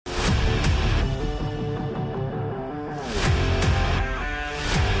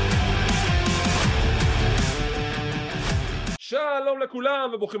שלום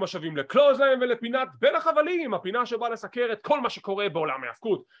לכולם וברוכים השבים לקלוזליים ולפינת בין החבלים, הפינה שבאה לסקר את כל מה שקורה בעולם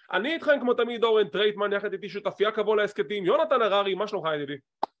ההפקות. אני איתכם כמו תמיד אורן טרייטמן, יחד איתי שותפיה קבוע להסכתים יונתן הררי. מה שלומך ידידי?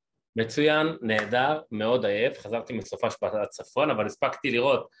 מצוין, נהדר, מאוד עייף, חזרתי מסופה של הצפון, אבל הספקתי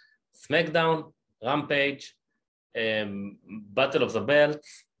לראות Smackdown, Rampage, Battle of the Belts,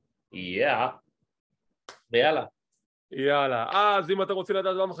 ויאללה. יאללה, אז אם אתם רוצים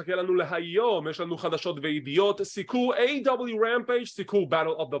לדעת מה מחכה לנו להיום, יש לנו חדשות וידיעות, סיקור AW Rampage, סיקור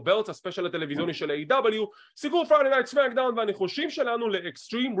Battle of the Belts, הספיישל הטלוויזיוני של AW, סיקור Friday Night Smackdown והניחושים שלנו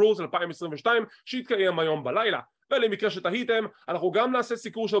לאקסטרים רולז 2022 שהתקיים היום בלילה. ולמקרה שתהיתם, אנחנו גם נעשה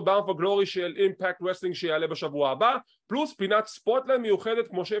סיקור של Bound for Glory של Impact Wrestling שיעלה בשבוע הבא, פלוס פינת ספוטלנד מיוחדת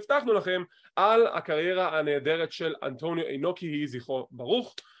כמו שהבטחנו לכם על הקריירה הנהדרת של אנטוניו אינוקי, יהי זכרו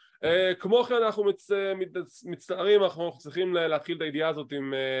ברוך. כמו כן אנחנו מצטערים, אנחנו צריכים להתחיל את הידיעה הזאת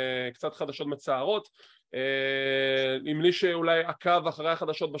עם קצת חדשות מצערות. עם מי שאולי עקב אחרי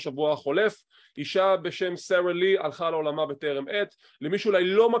החדשות בשבוע החולף, אישה בשם סרה לי הלכה לעולמה בטרם עת. למי שאולי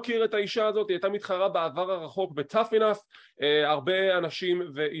לא מכיר את האישה הזאת, היא הייתה מתחרה בעבר הרחוק ב-Tough Enough. הרבה אנשים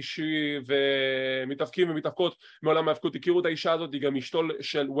ומתאבקים ומתאבקות מעולם ההפקות הכירו את האישה הזאת, היא גם אשתו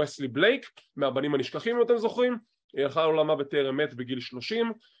של וסלי בלייק מהבנים הנשכחים אם אתם זוכרים. היא הלכה לעולמה בטרם עת בגיל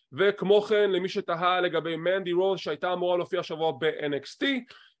 30. וכמו כן למי שתהה לגבי מנדי רוז שהייתה אמורה להופיע השבוע ב-NXT,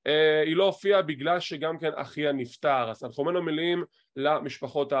 היא לא הופיעה בגלל שגם כן אחיה נפטר, אז תנחומינו מלאים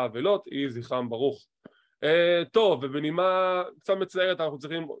למשפחות האבלות, יהי זכרם ברוך. טוב, ובנימה קצת מצערת אנחנו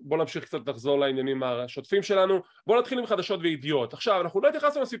צריכים, בואו נמשיך קצת לחזור לעניינים השוטפים שלנו. בואו נתחיל עם חדשות וידיעות. עכשיו אנחנו לא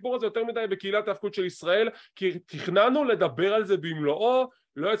התייחסנו לסיפור הזה יותר מדי בקהילת ההפקות של ישראל, כי תכננו לדבר על זה במלואו,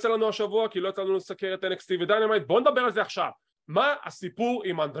 לא יצא לנו השבוע כי לא יצא לנו לסקר את NXT ודיינמייט. בואו נדבר על זה עכשיו. מה הסיפור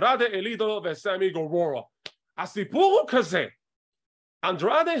עם אנדרדה אלידו וסמי גווארה? הסיפור הוא כזה,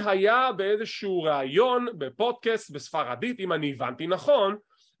 אנדרדה היה באיזשהו ראיון בפודקאסט בספרדית אם אני הבנתי נכון,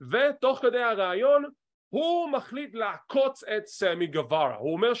 ותוך כדי הראיון הוא מחליט לעקוץ את סמי גווארה.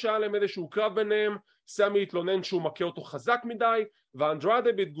 הוא אומר שהיה להם איזשהו קרב ביניהם, סמי התלונן שהוא מכה אותו חזק מדי,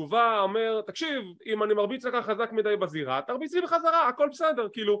 ואנדרדה בתגובה אומר, תקשיב, אם אני מרביץ לך חזק מדי בזירה תרביצי בחזרה, הכל בסדר,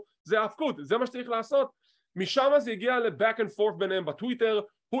 כאילו זה ההפקות, זה מה שצריך לעשות. משם זה הגיע לבק אנד פורט ביניהם בטוויטר,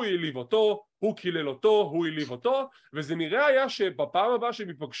 הוא העליב אותו, הוא קילל אותו, הוא העליב אותו, וזה נראה היה שבפעם הבאה שהם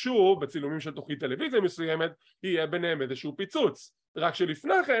ייפגשו בצילומים של תוכנית טלוויזיה מסוימת יהיה ביניהם איזשהו פיצוץ. רק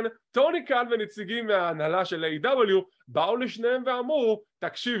שלפני כן טוני קאן ונציגים מההנהלה של A.W. באו לשניהם ואמרו,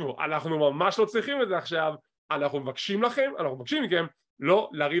 תקשיבו, אנחנו ממש לא צריכים את זה עכשיו, אנחנו מבקשים מכם לא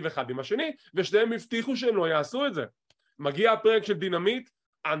לריב אחד עם השני, ושניהם הבטיחו שהם לא יעשו את זה. מגיע הפרק של דינמיט,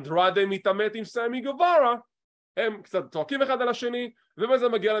 אנדרדה מתעמת עם סמי גווארה, הם קצת צועקים אחד על השני, ובזה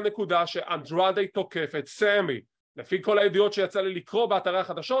מגיע לנקודה שאנדרדה תוקף את סמי. לפי כל הידיעות שיצא לי לקרוא באתרי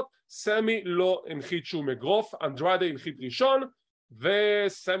החדשות, סמי לא הנחית שום אגרוף, אנדרדה הנחית ראשון,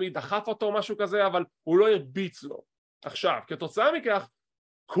 וסמי דחף אותו משהו כזה, אבל הוא לא הרביץ לו. עכשיו, כתוצאה מכך,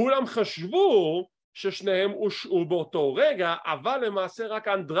 כולם חשבו ששניהם הושעו באותו רגע, אבל למעשה רק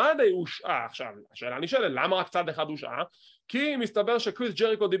אנדרדה הושעה. עכשיו, השאלה נשאלת, למה רק צד אחד הושעה? כי מסתבר שקריס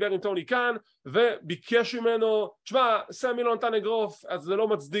ג'ריקו דיבר עם טוני קאן וביקש ממנו, תשמע, סמי לא נתן אגרוף, אז זה לא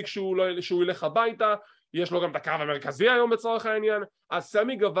מצדיק שהוא ילך הביתה, יש לו גם את הקרב המרכזי היום בצורך העניין, אז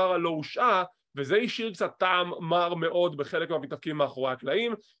סמי גווארה לא הושעה, וזה השאיר קצת טעם מר מאוד בחלק מהמתאבקים מאחורי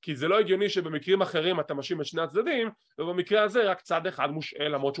הקלעים, כי זה לא הגיוני שבמקרים אחרים אתה מאשים את שני הצדדים, ובמקרה הזה רק צד אחד מושעה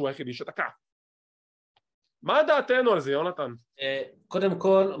למרות שהוא היחידי שתקף. מה דעתנו על זה, יונתן? קודם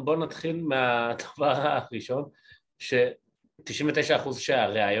כל, בוא נתחיל מהדבר הראשון, ש-99%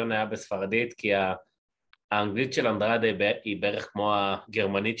 שהראיון היה בספרדית, כי האנגלית של אנדרדה היא בערך כמו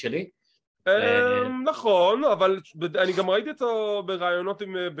הגרמנית שלי. נכון, אבל אני גם ראיתי אותו בראיונות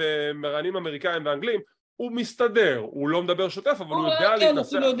עם מראיינים אמריקאים ואנגלים, הוא מסתדר, הוא לא מדבר שוטף, אבל הוא יודע להתנסח. כן, הוא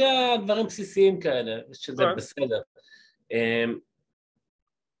אפילו יודע דברים בסיסיים כאלה, שזה בסדר.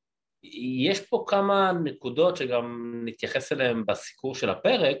 יש פה כמה נקודות שגם נתייחס אליהן בסיקור של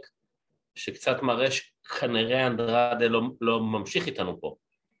הפרק, שקצת מראה שכנראה אנדרדה לא ממשיך איתנו פה.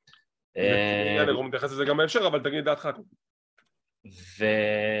 אני מתייחס לזה גם בהמשך, אבל תגיד דעתך.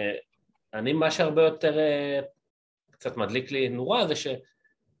 ואני מה שהרבה יותר קצת מדליק לי נורא זה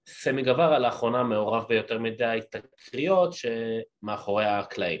שסמי גווארה לאחרונה מעורב ביותר מדי תקריות שמאחורי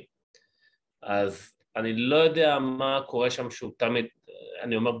הקלעים. אז אני לא יודע מה קורה שם שהוא תמיד,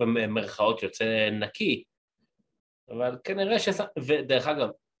 אני אומר במרכאות יוצא נקי, אבל כנראה ודרך אגב,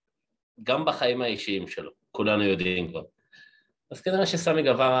 גם בחיים האישיים שלו, כולנו יודעים כבר. אז כנראה שסמי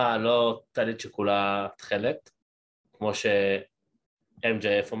גווארה לא טלית שכולה תחלת, כמו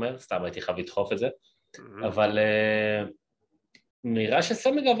ש-MJF אומר, סתם הייתי חייב לדחוף את זה, אבל נראה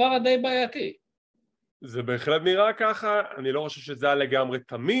שסמי גווארה די בעייתי. זה בהחלט נראה ככה, אני לא חושב שזה היה לגמרי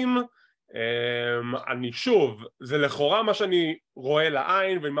תמים, אני שוב, זה לכאורה מה שאני רואה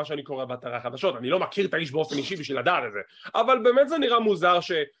לעין ומה שאני קורא באתרי החדשות, אני לא מכיר את האיש באופן אישי בשביל לדעת את זה, אבל באמת זה נראה מוזר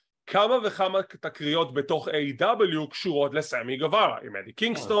שכמה וכמה תקריות בתוך A.W. קשורות לסמי גווארה, עם אדי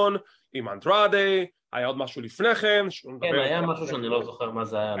קינגסטון, עם אנדרדה, היה עוד משהו לפני כן, כן, היה משהו שאני לא זוכר מה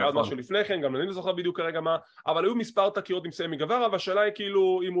זה היה, היה עוד משהו לפני כן, גם אני לא זוכר בדיוק כרגע מה, אבל היו מספר תקריות עם סמי גווארה, והשאלה היא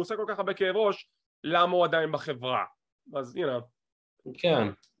כאילו, אם הוא עושה כל כך הרבה כאב ראש, למה הוא עדיין בחברה? אז הנה. כן.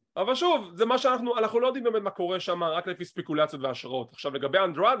 אבל שוב, זה מה אנחנו לא יודעים באמת מה קורה שם, רק לפי ספקולציות והשערות. עכשיו לגבי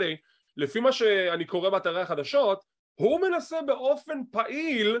אנדרדה, לפי מה שאני קורא באתרי החדשות, הוא מנסה באופן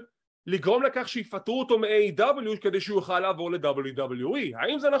פעיל לגרום לכך שיפטרו אותו מ-AW כדי שהוא יוכל לעבור ל-WWE.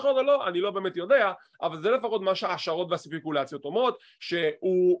 האם זה נכון או לא? אני לא באמת יודע, אבל זה לפחות מה שההשערות והספקולציות אומרות,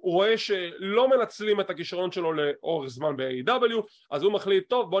 שהוא רואה שלא מנצלים את הכישרון שלו לאורך זמן ב-AW, אז הוא מחליט,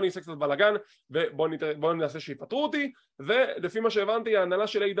 טוב, בוא נעשה קצת בלגן, ובוא נעשה שיפטרו אותי, ולפי מה שהבנתי, ההנהלה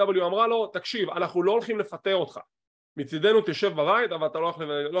של AW אמרה לו, תקשיב, אנחנו לא הולכים לפטר אותך. מצידנו תשב בבית, אבל אנחנו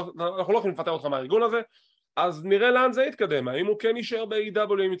לא הולכים לפטר אותך מהארגון הזה, אז נראה לאן זה יתקדם, האם הוא כן יישאר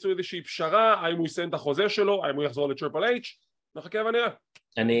ב-AW, אם יצאו איזושהי פשרה, האם הוא יסיים את החוזה שלו, האם הוא יחזור לטריפל אייץ', נחכה ונראה.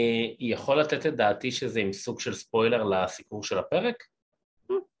 אני יכול לתת את דעתי שזה עם סוג של ספוילר לסיקור של הפרק?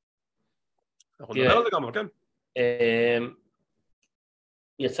 אנחנו נדבר על זה גם, אבל כן.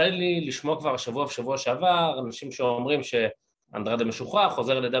 יצא לי לשמוע כבר השבוע ושבוע שעבר, אנשים שאומרים שאנדרדה משוחרר,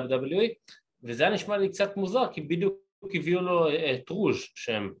 חוזר ל-WWE, וזה היה נשמע לי קצת מוזר, כי בדיוק הביאו לו את רוז'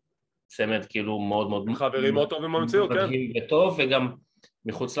 שהם צמד כאילו מאוד מאוד חברים מאוד טובים במציאות, כן. וטוב, וגם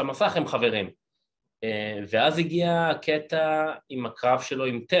מחוץ למסך הם חברים. ואז הגיע הקטע עם הקרב שלו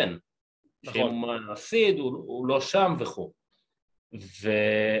עם טן, שאם הוא מפסיד, הוא לא שם וכו'.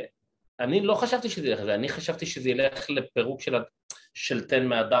 ואני לא חשבתי שזה ילך לזה, אני חשבתי שזה ילך לפירוק של טן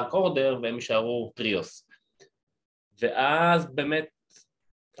מהדארק אורדר, והם יישארו טריוס. ואז באמת,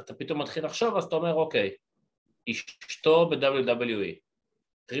 אתה פתאום מתחיל לחשוב, אז אתה אומר, אוקיי, אשתו ב-WWE,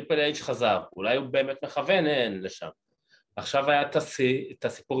 טריפל אייץ' חזר, אולי הוא באמת מכוון לשם. עכשיו היה את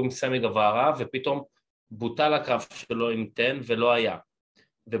הסיפור עם סמי גווארה, ופתאום בוטל הקרב שלו עם טן ולא היה.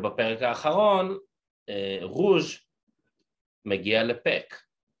 ובפרק האחרון, רוז' מגיע לפק.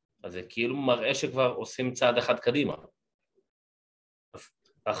 אז זה כאילו מראה שכבר עושים צעד אחד קדימה.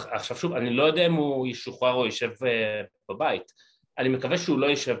 עכשיו שוב, אני לא יודע אם הוא ישוחרר או יישב בבית. אני מקווה שהוא לא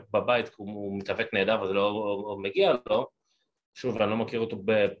יישב בבית, כי הוא מתאבק נהדר וזה לא מגיע לו. שוב, אני לא מכיר אותו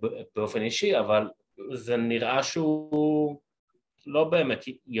באופן אישי, אבל זה נראה שהוא לא באמת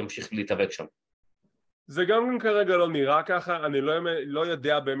ימשיך להתאבק שם. זה גם כרגע לא נראה ככה, אני לא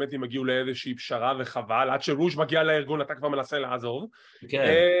יודע באמת אם הגיעו לאיזושהי פשרה וחבל, עד שרוז' מגיע לארגון אתה כבר מנסה לעזוב. כן.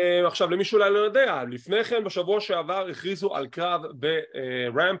 עכשיו למישהו אולי לא יודע, לפני כן בשבוע שעבר הכריזו על קרב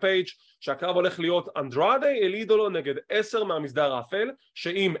ב-Rampage, שהקרב הולך להיות אנדרדה אל אידולו נגד 10 מהמסדר האפל,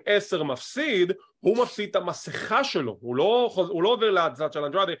 שאם 10 מפסיד, הוא מפסיד את המסכה שלו, הוא לא עובר לצד של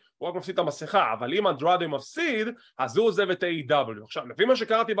אנדרדה, הוא רק מפסיד את המסכה, אבל אם אנדרדה מפסיד, אז הוא עוזב את A.W. עכשיו, לפי מה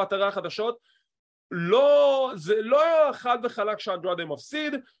שקראתי באתרי החדשות, זה לא היה חד וחלק שאנדרדה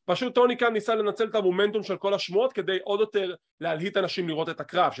מפסיד, פשוט טוני כאן ניסה לנצל את המומנטום של כל השמועות כדי עוד יותר להלהיט אנשים לראות את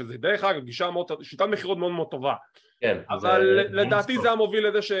הקרב, שזה דרך אגב שיטת מחירות מאוד מאוד טובה. כן, אבל לדעתי זה המוביל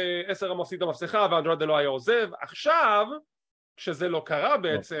לזה ש10 מפסיד את המסכה ואנדרדה לא היה עוזב. עכשיו, כשזה לא קרה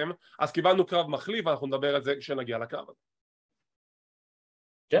בעצם, אז קיבלנו קרב מחליף ואנחנו נדבר על זה כשנגיע לקרב הזה.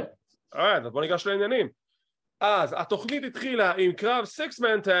 כן. אז בוא ניגש לעניינים. אז התוכנית התחילה עם קרב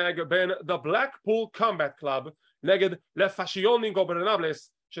 6-man tag בין The Blackpool Combat Club נגד לפשיון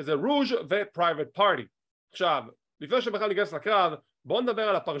אינגוברנבלס, שזה רוז' ופרייבט פארטי. עכשיו, לפני שבכלל ניגש לקרב, בואו נדבר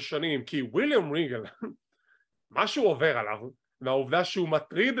על הפרשנים, כי וויליאם ריגל, משהו עובר עליו, והעובדה שהוא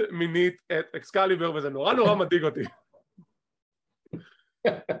מטריד מינית את אקסקליבר, וזה נורא נורא מדאיג אותי.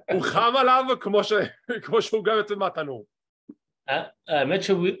 הוא חם עליו כמו שהוא גם יוצא מהתנור. האמת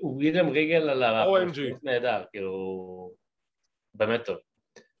שוויליאם ריגל על OMG נהדר, כאילו באמת טוב.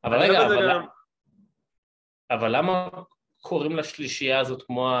 אבל רגע, אבל למה קוראים לשלישייה הזאת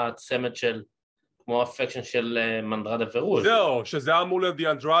כמו הצמד של, כמו הפקשן של מנדרדה ורוז'? זהו, שזה אמור להיות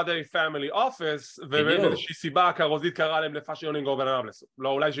The Andrade Family Office, ובאיזושהי סיבה הקרוזית קראה להם לפשיון גוברנבלס. לא,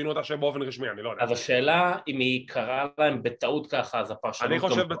 אולי שינו את השם באופן רשמי, אני לא יודע. אז השאלה אם היא קראה להם בטעות ככה, אז הפרשנים אני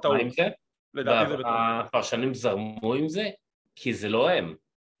חושב בטעות. והפרשנים זרמו עם זה, כי זה לא הם.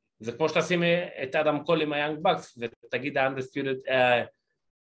 זה כמו שתשים את אדם קול עם היאנג בקס, ותגיד ה-undisputed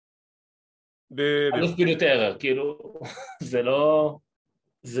error, כאילו,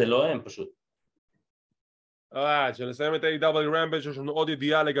 זה לא הם פשוט. שנסיים את A.W. Rampage, יש לנו עוד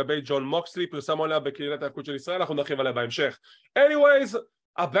ידיעה לגבי ג'ון מוקסלי, פרסמו עליה בקהילת ההפקות של ישראל, אנחנו נרחיב עליה בהמשך. anyways,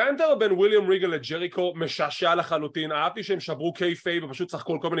 הבנטר בין וויליאם ריגל לג'ריקו משעשע לחלוטין, אהבתי שהם שברו קייפייב ופשוט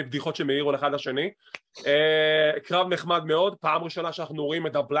צחקו על כל מיני בדיחות שמאירו אחד לשני. קרב נחמד מאוד, פעם ראשונה שאנחנו רואים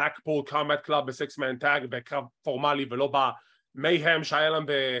את הבלקפול קומט קלאב בסיקס-מן טאג בקרב פורמלי ולא במייהם שהיה להם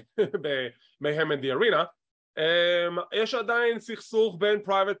במייהם אין די ארינה. יש עדיין סכסוך בין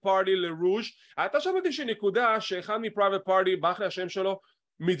פרייבט פארטי לרוז'. הייתה שם איזושהי נקודה שאחד מפרייבט פארטי, באחרי השם שלו,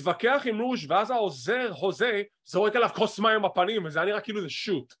 מתווכח עם רוז' ואז העוזר, הוזה, זורק עליו כוס מים בפנים, וזה היה נראה כאילו זה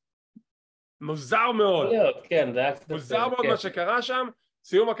שוט. מוזר מאוד. כן, זה היה קצת... מוזר מאוד מה שקרה שם.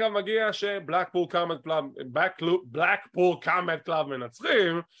 סיום הקרב מגיע שבלקפול קומט קלאב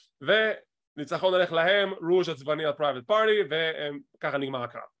מנצחים, וניצחון הולך להם, רוז' עצבני על פרייבט פארטי, וככה נגמר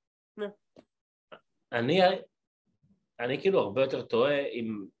הקרב. אני כאילו הרבה יותר טועה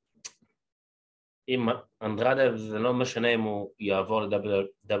אם אנדרדה, זה לא משנה אם הוא יעבור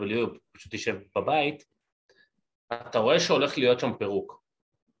ל-W, הוא פשוט יישב בבית, אתה רואה שהולך להיות שם פירוק.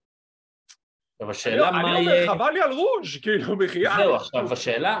 אבל השאלה מה יהיה... חבל לי על רוז' כאילו בחייה. זהו, עכשיו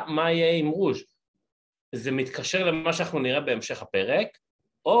השאלה מה יהיה עם רוז'. זה מתקשר למה שאנחנו נראה בהמשך הפרק,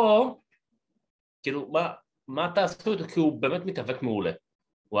 או כאילו מה תעשו איתו, כי הוא באמת מתאבק מעולה.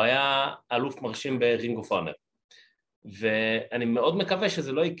 הוא היה אלוף מרשים ברינג אוף אונר. ואני מאוד מקווה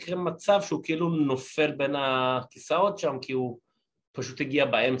שזה לא יקרה מצב שהוא כאילו נופל בין הכיסאות שם, כי הוא פשוט הגיע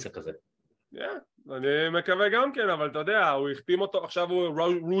באמצע כזה. אני מקווה גם כן, אבל אתה יודע, הוא החתים אותו, עכשיו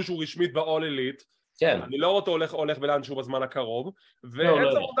רוז' הוא רשמית ב-All Elite, כן. אני לא רואה אותו הולך לאנשהו בזמן הקרוב,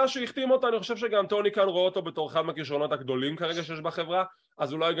 ועצם העובדה שהחתים אותו, אני חושב שגם טוני כאן רואה אותו בתור אחד מהכישרונות הגדולים כרגע שיש בחברה,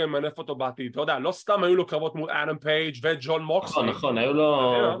 אז אולי גם ימנף אותו בעתיד, אתה יודע, לא סתם היו לו קרבות מול אדם פייג' וג'ון מוקסלי. נכון, היו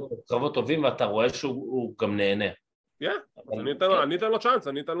לו קרבות טובים ואתה רואה שהוא גם נהנה. אני אתן לו צ'אנס,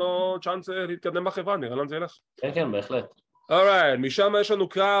 אני אתן לו צ'אנס להתקדם בחברה, נראה לאן זה ילך. כן, בהחלט. אורייט, משם יש לנו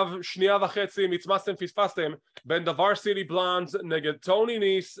קרב 2.5, מצמצתם פספסתם, בין The Varsity Blondes נגד טוני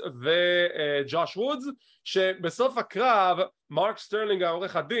ניס וג'וש וודס, שבסוף הקרב מרק סטרלינג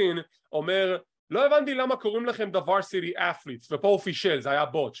העורך הדין אומר לא הבנתי למה קוראים לכם The Varsity Athletes, ופה הוא פישל, זה היה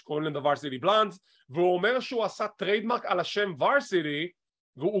בוטש, קוראים להם The Varsity Blondes, והוא אומר שהוא עשה טריידמרק על השם Varsity,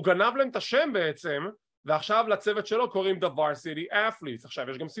 והוא גנב להם את השם בעצם, ועכשיו לצוות שלו קוראים The Varsity Athletes. עכשיו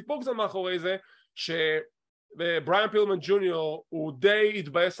יש גם סיפור קצת מאחורי זה, שבריאן פילמן ג'וניור הוא די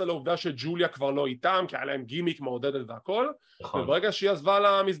התבאס על העובדה שג'וליה כבר לא איתם, כי היה להם גימיק מעודדת והכל, וברגע שהיא עזבה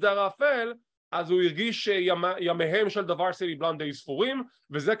למסדר האפל, אז הוא הרגיש שימיהם של The Varsity Blondes די ספורים,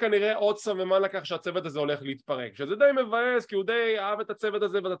 וזה כנראה עוד סממן לכך שהצוות הזה הולך להתפרק, שזה די מבאס, כי הוא די אהב את הצוות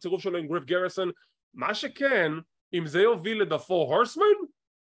הזה ואת הצירוף שלו עם גריף גריסון. מה שכן, אם זה יוביל ל-The Four Horsemen,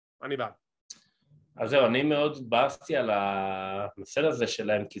 אני בעד. אז זהו, אני מאוד התבאסתי על המסל הזה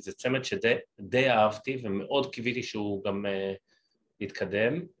שלהם, כי זה צמד שדי אהבתי ומאוד קיוויתי שהוא גם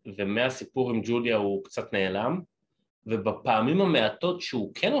יתקדם, ומהסיפור עם ג'וליה הוא קצת נעלם, ובפעמים המעטות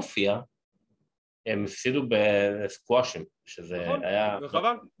שהוא כן הופיע, הם הפסידו בסקוואשים, שזה היה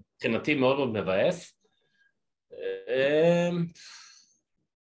מבחינתי מאוד מאוד מבאס.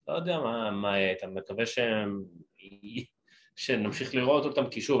 לא יודע מה יהיה, אני מקווה שנמשיך לראות אותם,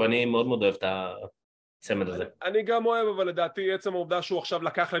 כי שוב, אני מאוד מאוד אוהב את הצמד הזה. אני גם אוהב, אבל לדעתי עצם העובדה שהוא עכשיו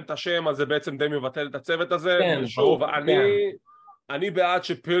לקח להם את השם, אז זה בעצם די מבטל את הצוות הזה. שוב, אני בעד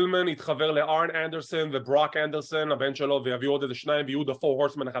שפילמן יתחבר לארן אנדרסון וברוק אנדרסון, הבן שלו, ויביאו עוד איזה שניים ויהיו The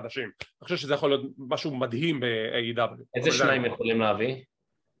Four Horsemen החדשים. אני חושב שזה יכול להיות משהו מדהים ב-AEW. איזה שניים יכולים להביא?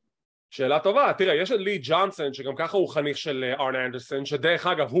 שאלה טובה, תראה, יש את לי ג'ונסון, שגם ככה הוא חניך של ארן אנדרסון, שדרך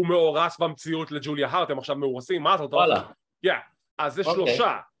אגב הוא מאורס במציאות לג'וליה הארט, הם עכשיו מאורסים, מה אתה טוב? אז זה 3,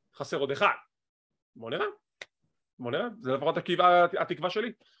 חסר עוד 1. בוא נראה, זה לפחות התקווה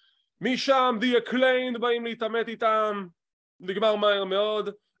שלי. משם The Acclaimed באים להתאמת איתם, נגמר מהר מאוד,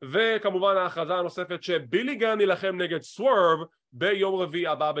 וכמובן ההכרזה הנוספת שבילי גן ילחם נגד סוורב ביום רביעי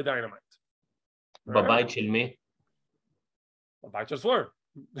הבא בדיינמייט. בבית של מי? בבית של סוורב.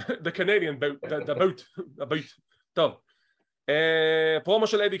 The Canadian boat, the boat. טוב. פרומו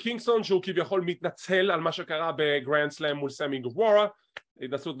של אדי קינגסון שהוא כביכול מתנצל על מה שקרה בגרנד סלאם מול סמי גווארה,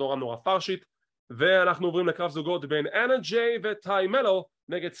 התנסות נורא פרשית, ואנחנו עוברים לקרב זוגות בין אנה ג'יי וטי מלו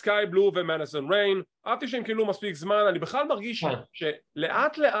נגד סקאי בלו ומדיסון ריין. אהבתי שהם קיבלו מספיק זמן, אני בכלל מרגיש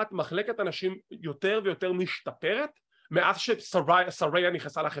שלאט לאט מחלקת אנשים יותר ויותר משתפרת מאז שסריה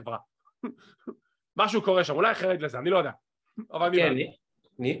נכנסה לחברה. משהו קורה שם, אולי אחרת לזה, אני לא יודע, אבל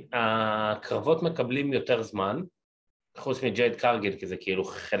אני הקרבות מקבלים יותר זמן, חוץ מג'ייד קרגל, כי זה כאילו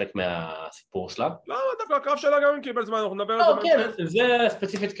חלק מהסיפור שלה. לא, דווקא הקרב שלה גם קיבל זמן, אנחנו נדבר על זה. כן, זה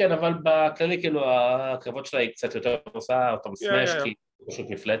ספציפית כן, אבל בכללי כאילו הקרבות שלה היא קצת יותר עושה אותם סמש, כי היא פשוט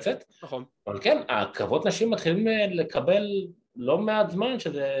מפלצת. נכון. אבל כן, הקרבות נשים מתחילים לקבל לא מעט זמן,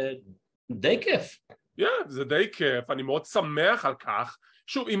 שזה די כיף. זה די כיף, אני מאוד שמח על כך.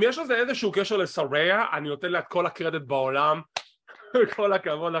 שוב, אם יש לזה איזשהו קשר לסריה, אני נותן לה את כל הקרדיט בעולם. כל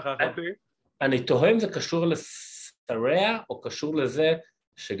הכבוד לך אחותי. אני תוהה אם זה קשור לסריה, או קשור לזה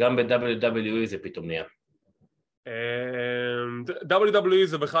שגם ב-WWE זה פתאום נהיה. WWE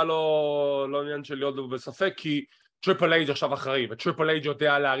זה בכלל לא עניין של להיות בספק, כי טריפל אייג' עכשיו אחראי, וטריפל אייג'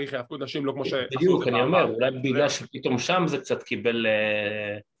 יודע להעריך היאבקות נשים, לא כמו שעשו את זה. בדיוק, אני אומר, אולי בגלל שפתאום שם זה קצת קיבל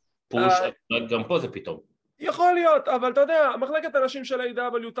פוש, גם פה זה פתאום. יכול להיות, אבל אתה יודע, מחלקת הנשים של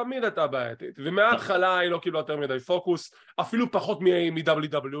A.W. תמיד הייתה בעייתית, ומההתחלה היא לא קיבלה יותר מדי פוקוס, אפילו פחות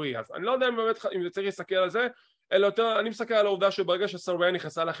מ-WWE, אז אני לא יודע אם זה צריך להסתכל על זה, אלא יותר, אני מסתכל על העובדה שברגע שסריה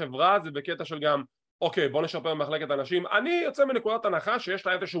נכנסה לחברה, זה בקטע של גם, אוקיי, בוא נשפר מחלקת הנשים. אני יוצא מנקודת הנחה שיש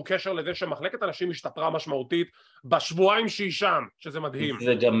לה איזשהו קשר לזה שמחלקת הנשים השתפרה משמעותית בשבועיים שהיא שם, שזה מדהים.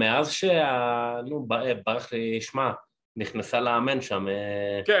 זה גם מאז ברח לי שמה, נכנסה לאמן שם.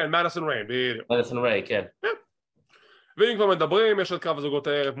 כן, מדיסון ריי, בדיוק. מדיסון ריי, כן. ואם כבר מדברים, יש את קרב הזוגות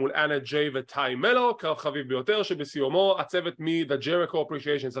הערב מול אנה ג'יי וטי מלו, קרב חביב ביותר שבסיומו הצוות מ-The Jericho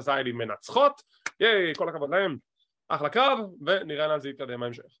Appreciation Society מנצחות. ייי, כל הכבוד להם. אחלה קרב, ונראה לאן זה יתקדם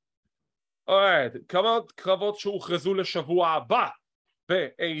ההמשך. אורייט, כמה קרבות שהוכרזו לשבוע הבא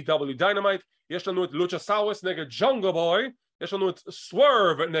ב-AEW Dynamite. יש לנו את לוצ'ה סאורס נגד ג'ונגו בוי, יש לנו את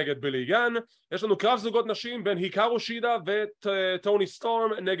סוורב נגד בילי גן, יש לנו קרב זוגות נשים בין היקרו שידה וטוני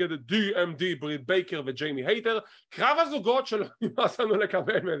סטורם נגד DMD ברית בייקר וג'יימי הייטר. קרב הזוגות שלא נמאסנו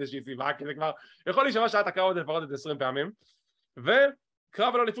לקבל מאיזושהי סיבה, כי זה כבר יכול להישמע שעת הקרב הזה לפחות את 20 פעמים.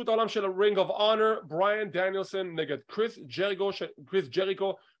 וקרב על אליפות העולם של ה-Ring of Honor, בריאן דניאלסון נגד קריס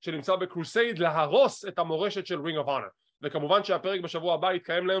ג'ריקו שנמצא בקרוסייד להרוס את המורשת של Ring of Honor. וכמובן שהפרק בשבוע הבא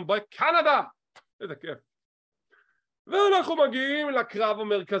יתקיים להם בקנדה. איזה כיף. ואנחנו מגיעים לקרב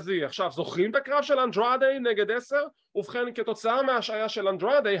המרכזי. עכשיו, זוכרים את הקרב של אנדרדה נגד 10? ובכן, כתוצאה מההשעיה של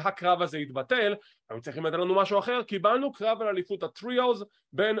אנדרדה, הקרב הזה התבטל. אנחנו צריכים לתת לנו משהו אחר. קיבלנו קרב על אליפות הטריוז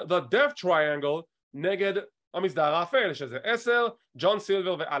בין The Death Triangle נגד המסדר האפל, שזה 10, ג'ון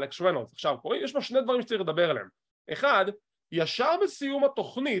סילבר ואלכס רנולדס. עכשיו, יש פה שני דברים שצריך לדבר עליהם. אחד, ישר בסיום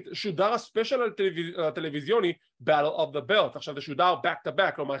התוכנית שודר הספיישל הטלוויזיוני Battle of the Belt. עכשיו זה שודר back to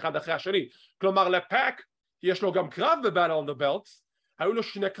back, כלומר אחד אחרי השני. כלומר לפאק יש לו גם קרב ב-Battle of the Belts, היו לו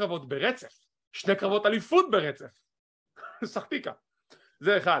שני קרבות ברצף, שני קרבות אליפות ברצף. שחתיקה.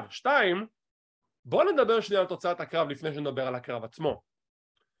 זה אחד. שתיים, בואו נדבר שנייה על תוצאת הקרב לפני שנדבר על הקרב עצמו.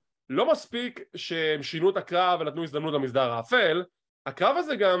 לא מספיק שהם שינו את הקרב ונתנו הזדמנות למסדר האפל, הקרב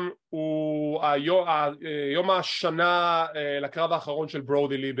הזה גם הוא יום השנה לקרב האחרון של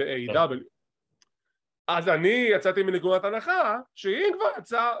ברודי לי ב-AEW. אז אני יצאתי מנקודת הנחה שאם כבר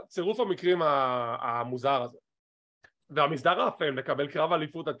יצא צירוף המקרים המוזר הזה והמסדר האפל לקבל קרב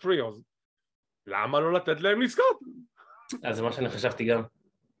אליפות הטריוז, למה לא לתת להם לזכות? אז זה מה שאני חשבתי גם.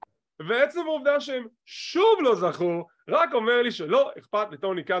 ועצם העובדה שהם שוב לא זכו רק אומר לי שלא אכפת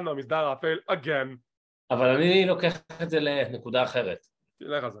לטוני קאן מהמסדר האפל again. אבל אני לוקח את זה לנקודה אחרת.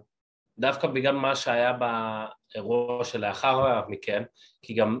 תלך על זה. דווקא בגלל מה שהיה באירוע שלאחר מכן,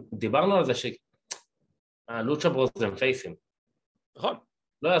 כי גם דיברנו על זה שהלוצ'ה ברוז הם פייסים. נכון.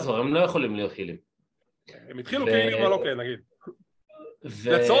 לא יעזור, הם לא יכולים להיות הילים. הם התחילו כאילו, אבל לא כן, נגיד.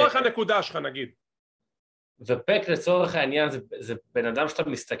 לצורך הנקודה שלך, נגיד. ופק לצורך העניין, זה בן אדם שאתה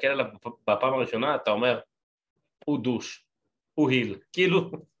מסתכל עליו בפעם הראשונה, אתה אומר, הוא דוש, הוא היל,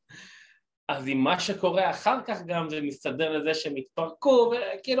 כאילו... אז עם מה שקורה אחר כך גם זה מסתדר לזה שהם התפרקו,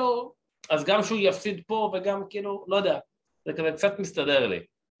 וכאילו, אז גם שהוא יפסיד פה וגם כאילו, לא יודע, זה כזה קצת מסתדר לי.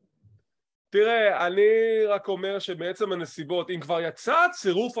 תראה, אני רק אומר שבעצם הנסיבות, אם כבר יצא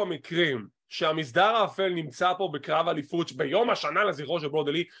צירוף המקרים שהמסדר האפל נמצא פה בקרב אליפות ביום השנה לזכרו של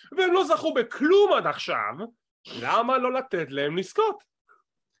ברודי לי, והם לא זכו בכלום עד עכשיו, למה לא לתת להם לזכות?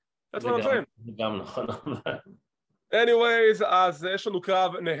 זה גם נכון. anyways, אז יש לנו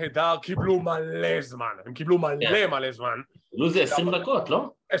קרב נהדר, קיבלו מלא זמן, הם קיבלו מלא זמן. זה 20 דקות,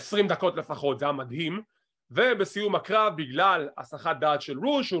 לא? 20 דקות לפחות, זה היה מדהים. ובסיום הקרב, בגלל הסחת דעת של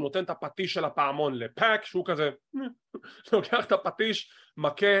רוש, שהוא נותן את הפטיש של הפעמון לפאק, שהוא כזה, לוקח את הפטיש,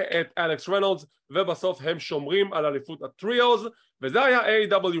 מכה את אלכס רנולדס, ובסוף הם שומרים על אליפות הטריוז, וזה היה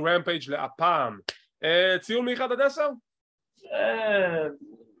A.W. Rampage להפעם. ציון מ-1 עד 10?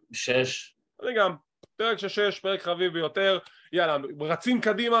 6. אני גם. פרק 6, פרק חביב ביותר. יאללה, רצים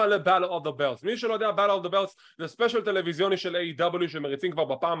קדימה ל-Battle of the Belts. מי שלא יודע, Battle of the Belts זה ספיישל טלוויזיוני של A.W. שמריצים כבר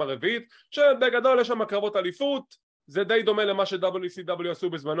בפעם הרביעית, שבגדול יש שם קרבות אליפות, זה די דומה למה ש-WCW עשו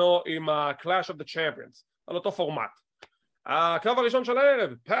בזמנו עם ה-Clash of the Champions, על אותו פורמט. הקרב הראשון של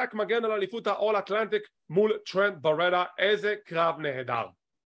הערב, פאק מגן על אליפות ה-All Atlantic מול טרנט ברדה, איזה קרב נהדר.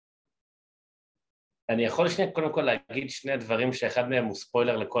 אני יכול שנייה קודם כל להגיד שני דברים שאחד מהם הוא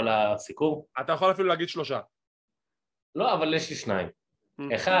ספוילר לכל הסיקור? אתה יכול אפילו להגיד 3. לא, אבל יש לי 2.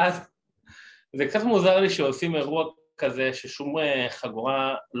 אחד, זה קצת מוזר לי שעושים אירוע כזה ששום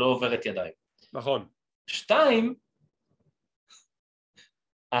חגורה לא עוברת ידיים. נכון. 2,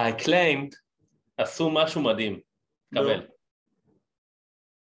 ה-acclaimed עשו משהו מדהים, קבל.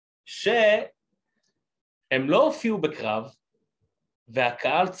 שהם לא הופיעו בקרב,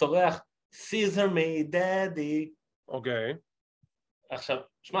 והקהל צורח, Caesar me daddy. אוקיי. עכשיו,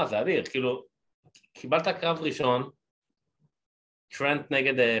 שמע, זה אדיר, כאילו, קיבלת קרב ראשון, טרנט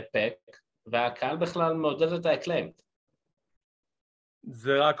נגד פק, והקהל בכלל מעודד את ה-acclaimed.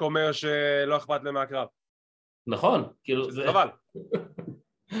 זה רק אומר שלא אכפת להם מהקרב. נכון, כאילו זה... חבל.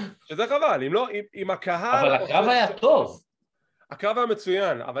 שזה חבל, אם לא, אם הקהל... אבל הקרב היה טוב. הקרב היה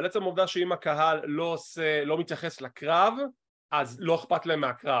מצוין, אבל עצם העובדה שאם הקהל לא מתייחס לקרב, אז לא אכפת להם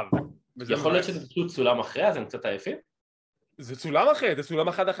מהקרב. יכול להיות שזה פשוט צולם אחרי, אז הם קצת עייפים? זה צולם אחרי, זה צולם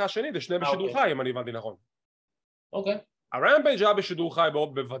אחד אחרי השני, זה שני בשידור חי, אם אני הבנתי נכון. אוקיי. הרמפייג' היה בשידור חי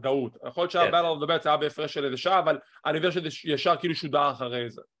בוודאות. יכול להיות שהבטל אוף דה בלטס היה בהפרש של איזה שעה, אבל אני יודע שזה ישר כאילו שודר אחרי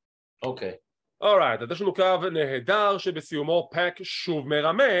זה. אוקיי. אורייט, אז יש לנו קרב נהדר שבסיומו פק שוב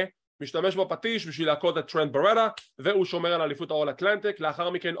מרמה, משתמש בפטיש בשביל להכות את טרנט ברטה, והוא שומר על אליפות האול אטלנטיק. לאחר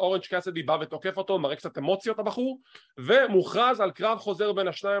מכן אורנג' קאסידי בא ותוקף אותו, מראה קצת אמוציות הבחור, ומוכרז על קרב חוזר בין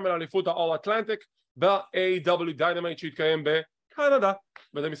השניים על אליפות האול אטלנטיק ב-AW Dynamite שהתקיים בקנדה,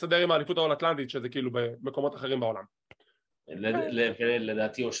 וזה מסתדר עם האליפות האול אטלנטית שזה כאילו במקומות אחרים בעולם.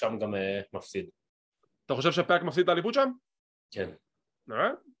 לדעתי הוא שם גם מפסיד. אתה חושב שפק מפסיד את האליפות שם? כן.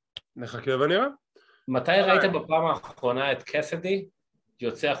 נחכה ונראה. מתי ראית בפעם האחרונה את קאסידי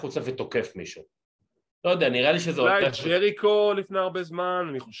יוצא החוצה ותוקף מישהו? לא יודע, נראה לי שזה הולך... אולי ג'ריקו לפני הרבה זמן,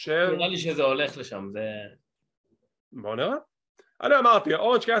 אני חושב... נראה לי שזה הולך לשם, זה... בואו נראה. אני אמרתי,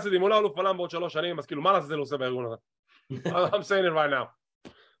 אורנג' קאסידי מולה אלוף עולם בעוד 3 שנים, אז כאילו מה לעשות זה לא עושה בארגון הזה? I'm saying it right now.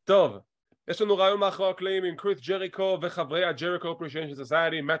 טוב, יש לנו רעיון מאחורי הקלעים עם קריס ג'ריקו וחברי הג'ריקו Appreciation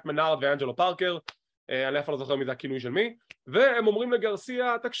Society, מאט מנארד ואנג'לו פארקר, אני אף לא זוכר מי זה הכינוי של מי, והם אומרים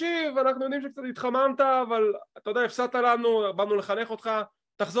לגרסיה, תקשיב, אנחנו יודעים שקצת התחממת, אבל אתה יודע, הפסדת לנו, באנו לחנך אותך,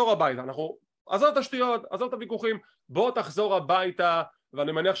 תחזור הביתה, עזוב את השטויות, עזוב את הוויכוחים, בוא תחזור הביתה,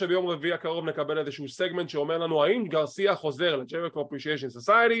 ואני מניח שביום רביעי הקרוב נקבל איזשהו סגמנט שאומר לנו האם גרסיה חוזר לג'ריקו Appreciation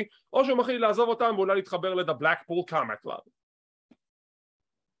Society, או שהוא מחליט לעזוב אותם ואולי להתחבר ל-The Blackpool Combat Club.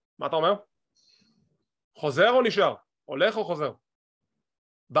 מה אתה אומר? חוזר או נשאר? הולך או חוזר?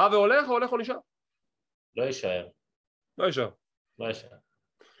 בא והולך או הולך או נשאר? לא יישאר. לא יישאר. לא יישאר.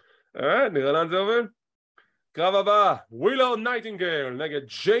 נראה לאן זה עובד. קרב הבא, ווילו נייטינגייל נגד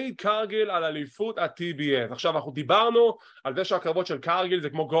ג'ייד קרגיל על אליפות ה-TBS. עכשיו אנחנו דיברנו על זה שהקרבות של קרגיל זה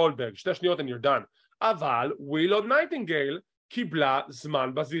כמו גולדברג, 2 שניות and you're done. אבל ווילו נייטינגייל קיבלה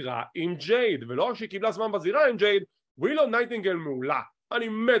זמן בזירה עם ג'ייד, ולא רק שהיא קיבלה זמן בזירה עם ג'ייד, ווילו נייטינגייל מעולה. אני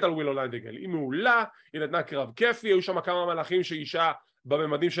מת על ווילו נייטינגייל, היא מעולה, היא נתנה קרב כיפי, היו שם כמה מלאכים שאישה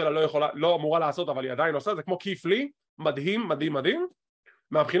בממדים שלה לא אמורה לעשות, אבל היא עדיין עושה, זה כמו כיף לי, מדהים, מדהים, מדהים.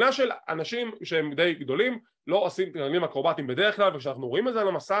 מהבחינה של אנשים שהם די גדולים, לא עושים תרגילים אקרובטיים בדרך כלל, וכשאנחנו רואים את זה על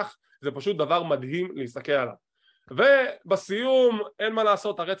המסך, זה פשוט דבר מדהים להסתכל עליו. ובסיום, אין מה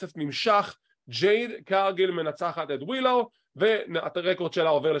לעשות, הרצף נמשך, ג'ייד קרגיל מנצחת את ווילו, והרקורד שלה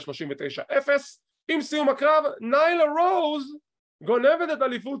עובר ל-39-0, עם סיום הקרב, ניילה רוז גונבת את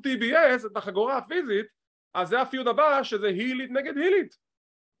אליפות TBS, את החגורה הפיזית, אז זה הפיוד הבא שזה הילית נגד הילית.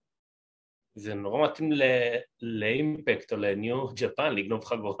 זה נורא מתאים לאימפקט או לניו ג'פן לגנוב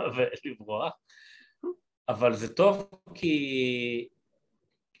חגורה ולברוח, אבל זה טוב כי...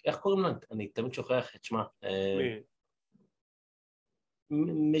 איך קוראים לה? אני תמיד שוכח את שמה.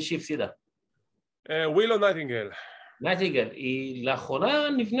 מי שהפסידה. ווילו נייטינגייל. נייטינגייל, היא לאחרונה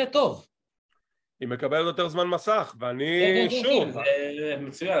נבנה טוב. היא מקבלת יותר זמן מסך, ואני שוב... זה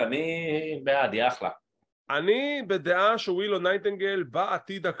מצוין, אני בעד, היא אחלה. אני בדעה שווילו נייטינגייל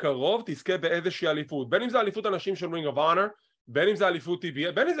בעתיד הקרוב תזכה באיזושהי אליפות, בין אם זה אליפות אנשים של רינג אוף אונר, בין אם זה אליפות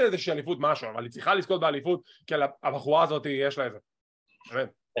TBS, בין אם זה איזושהי אליפות משהו, אבל היא צריכה לזכות באליפות, כי הבחורה הזאת יש לה איזה.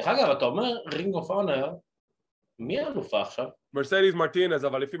 דרך אגב, אתה אומר רינג אוף אונר, מי האלופה עכשיו? מרסדיס מרטינז,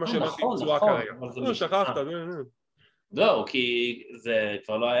 אבל לפי מה שהבנתי צורה כרגע. שכחת. לא, כי זה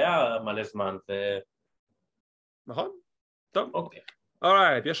כבר לא היה מלא זמן. נכון? טוב. אוקיי.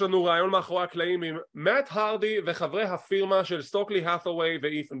 אורייט, יש לנו רעיון מאחורי הקלעים עם מאט הרדי וחברי הפירמה של סטוקלי האת'ווי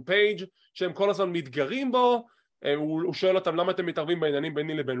ואית'ן פייג' שהם כל הזמן מתגרים בו. הוא שואל אותם למה אתם מתערבים בעניינים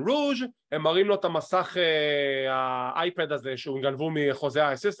ביני לבין רוז', הם מראים לו את המסך האייפד הזה שהוא גנבו מחוזה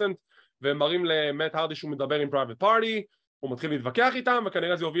האסיסטנט, והם מראים למאט הרדי שהוא מדבר עם פרייבט פארטי, הוא מתחיל להתווכח איתם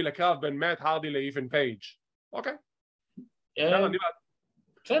וכנראה זה יוביל לקרב בין מאט הרדי לאית'ן פייג'. אוקיי?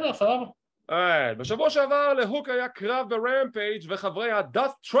 בסדר, סבבה. בשבוע שעבר להוק היה קרב ברמפייג' וחברי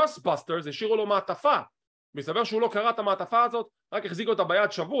ה-Dust Trustbusters השאירו לו מעטפה. מסתבר שהוא לא קרא את המעטפה הזאת, רק החזיק אותה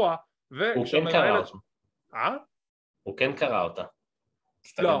ביד שבוע. הוא כן קרא אותה. הוא כן קרא אותה.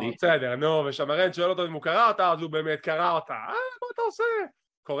 לא, בסדר, נו, ושמרן שואל אותו אם הוא קרא אותה, אז הוא באמת קרא אותה. מה אתה עושה?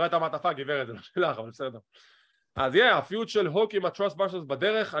 קורא את המעטפה, גברת, זה לא שלך, אבל בסדר. אז הפיוט של הוק עם ה-Trustbusters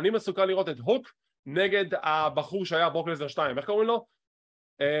בדרך. אני מסוכן לראות את הוק נגד הבחור שהיה ברוק לזנר 2, איך קוראים לו?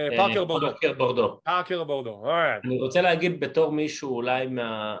 פרקר בורדו. אני רוצה להגיד בתור מישהו אולי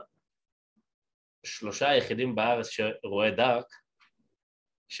מהשלושה היחידים בארץ שרואה דארק,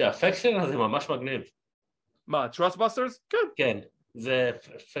 שהפקשן הזה ממש מגניב. מה, Trustbusters? כן. כן, זה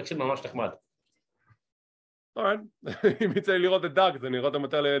פקשן ממש נחמד. אם יצא לי לראות את דארק, זה נראות אותם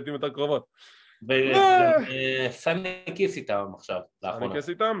יותר לילדים יותר קרובות. וסני כיס איתם עכשיו, לאחרונה. סני כיס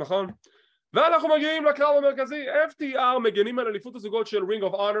איתם, נכון. ואנחנו מגיעים לקרב המרכזי. FTR מגנים על אליפות הזוגות של Ring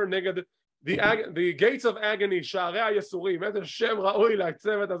of Honor נגד The Gates of Agony, שערי היסורים. איזה שם ראוי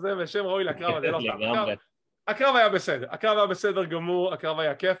לצוות הזה ושם ראוי לקרב הזה. הקרב היה בסדר, הקרב היה בסדר גמור, הקרב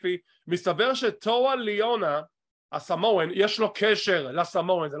היה כיפי. מסתבר שטואה ליונה הסמואן, יש לו קשר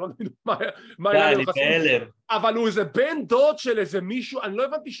לסמואן, זה לא יודע מה אילן יוחסים, אבל הוא איזה בן דוד של איזה מישהו, אני לא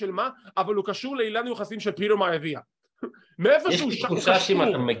הבנתי של מה, אבל הוא קשור לאילן יוחסים של פיטר מאביאה. מאיפה שהוא קשור? יש לי תחושה שאם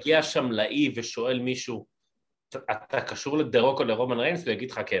אתה מגיע שם לאי ושואל מישהו, אתה קשור לדרוק או לרומן ריינס, הוא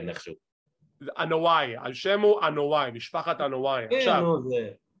יגיד לך כן איכשהו. אנוואי, על שם הוא אנוואי, משפחת אנוואי. עכשיו,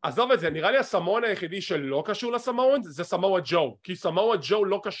 עזוב את זה, נראה לי הסמואן היחידי שלא קשור לסמואן זה סמואה ג'ו, כי סמואה ג'ו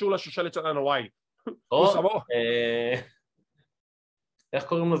לא קשור לשושלת של אנוואי. איך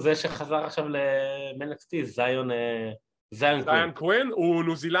קוראים לו זה שחזר עכשיו למנקסטי? זיון קווין? הוא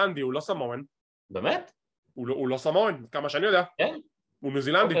ניו-זילנדי, הוא לא סמואן. באמת? הוא לא סמואן, כמה שאני יודע. כן? הוא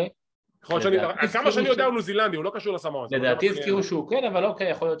ניו-זילנדי. כמה שאני יודע הוא ניו-זילנדי, הוא לא קשור לסמואן. לדעתי הזכירו שהוא כן, אבל אוקיי,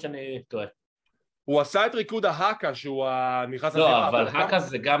 יכול להיות שאני טועה. הוא עשה את ריקוד ההאקה שהוא נכנס לזירה. לא, אבל ההקה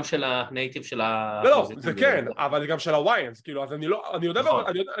זה גם של הנייטיב של ה... לא, זה כן, אבל זה גם של הוויינס, כאילו, אז אני יודע,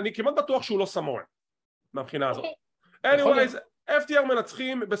 אני כמעט בטוח שהוא לא סמואן, מהבחינה הזאת. anyways, FTR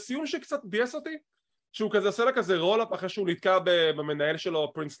מנצחים בסיום שקצת ביאס אותי, שהוא כזה עושה לה כזה רולאפ אחרי שהוא נתקע במנהל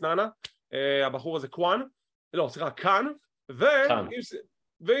שלו פרינס נאנה, הבחור הזה קאן,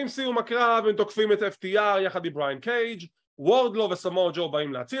 ועם סיום הקרב הם תוקפים את FTR יחד עם בריין קייג', וורדלו וסמואל ג'ו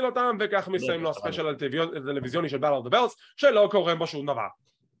באים להציל אותם, וכך מסיים לו הספיישל הטלוויזיוני של Battle of the Belts, שלא קוראים בו שום דבר.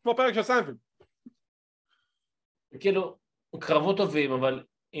 כמו פרק של סיינפלד. כאילו, קרבות טובים, אבל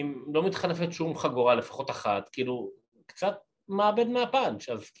אם לא מתחלפת שום חגורה, לפחות אחת, כאילו, קצת מאבד מהפאנץ',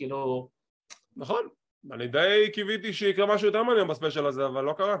 אז כאילו... נכון, אני די קיוויתי שיקרה משהו יותר מעניין בספיישל הזה, אבל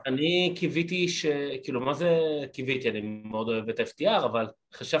לא קרה. אני קיוויתי כאילו, מה זה קיוויתי? אני מאוד אוהב את FTR, אבל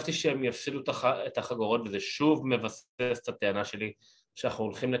חשבתי שהם יפסילו את החגורות, וזה שוב מבסס את הטענה שלי, שאנחנו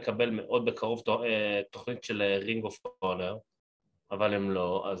הולכים לקבל מאוד בקרוב תוכנית של רינג אוף אונר, אבל הם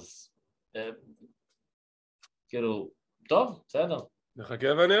לא, אז כאילו, טוב, בסדר. נחכה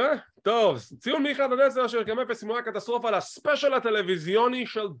ונראה. טוב, ציון מ-1 עד 10 אשר כמפס סימורי הקטסטרופה לספיישל הטלוויזיוני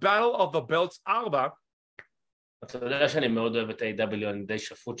של Battle of the Belts 4. אתה יודע שאני מאוד אוהב את ה-AW, אני די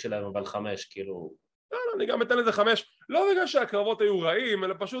שפוט שלהם, אבל 5, כאילו... לא, אני גם אתן לזה 5, לא בגלל שהקרבות היו רעים,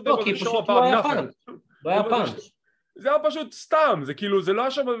 אלא פשוט... לא, כי פשוט לא היה פאנץ'. לא היה פאנץ'. זה היה פשוט סתם, זה כאילו, זה לא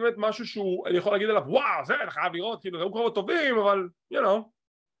היה שם באמת משהו שהוא, אני יכול להגיד עליו, וואו, זה, אני חייב לראות, כאילו, זה היו קרבות טובים, אבל, you know.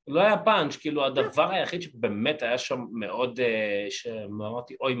 לא היה פאנץ', כאילו, הדבר היחיד שבאמת היה שם מאוד,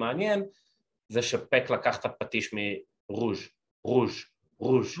 שאמרתי, אוי, מעניין, זה שפק לקח את הפטיש מרוז', רוז'.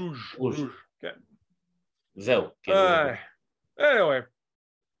 כן. זהו. anyway.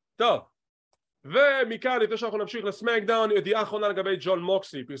 טוב. ומכאן, לפני שאנחנו נמשיך לסמקדאון, ידיעה אחרונה לגבי ג'ון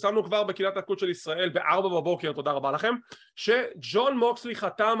מוקסלי. פרסמנו כבר בקהילת התקוד של ישראל ב-4 בבוקר, תודה רבה לכם, שג'ון מוקסלי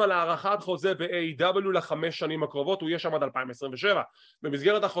חתם על הארכת חוזה ב-AW ל5 שנים הקרובות, הוא יהיה שם עד 2027.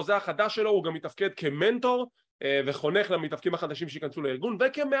 במסגרת החוזה החדש שלו הוא גם מתפקד כמנטור וחונך למתאבקים החדשים שיכנסו לארגון,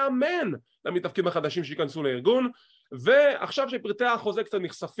 וכמאמן למתאבקים החדשים שיכנסו לארגון. ועכשיו שפרטי החוזה קצת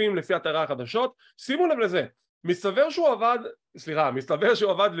נחשפים לפי אתרי החדשות, שימו לב לזה, מסתבר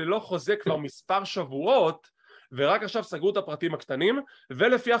שהוא עבד ללא חוזה כבר מספר שבועות, ורק עכשיו סגרו את הפרטים הקטנים,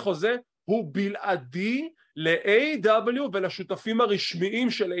 ולפי החוזה הוא בלעדי ל-AW ולשותפים הרשמיים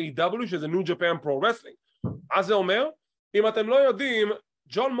של AW, שזה New Japan Pro Wrestling. מה זה אומר? אם אתם לא יודעים,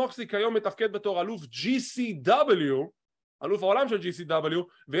 ג'ון מוקסלי כיום מתפקד בתור אלוף GCW, אלוף העולם של GCW,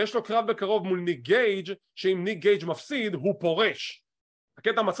 ויש לו קרב בקרוב מול ניק גייג', שאם ניק גייג' מפסיד, הוא פורש.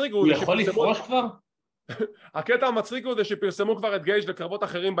 הקטע המצחיק הוא... הוא יכול לפרוש כבר? הקטע המצחיק הוא זה שפרסמו כבר את גייג' לקרבות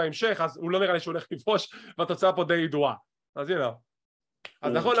אחרים בהמשך, אז הוא לא נראה לי שהוא הולך לפרוש, והתוצאה פה די ידועה. אז הנה.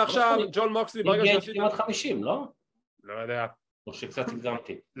 אז נכון עכשיו, ג'ון מוקסלי ברגע שעשית... כמעט 50, לא? לא יודע. או שקצת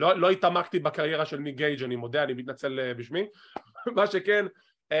הגזמתי. לא התעמקתי בקריירה של ניק גייג', אני מודה, אני מתנצל בשמי. מה שכן,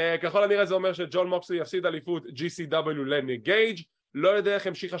 ככל הנראה זה אומר שג'ון מוקסלי יפסיד אליפות GCW לניק גייג', לא יודע איך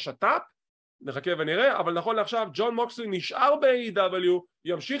המשיך השת"פ, נחכה ונראה, אבל נכון לעכשיו ג'ון מוקסלי נשאר ב-AEW,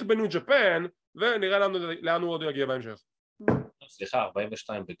 ימשיך בניו ג'פן, ונראה לאן הוא עוד יגיע בהמשך. סליחה,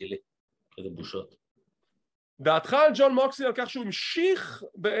 42 בגילי, איזה בושות. דעתך על ג'ון מוקסלי על כך שהוא המשיך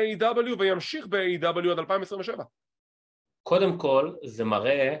ב-AEW וימשיך ב-AEW עד 2027? קודם כל, זה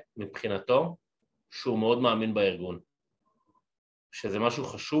מראה מבחינתו שהוא מאוד מאמין בארגון. שזה משהו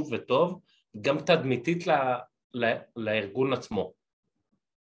חשוב וטוב, גם תדמיתית לארגון עצמו.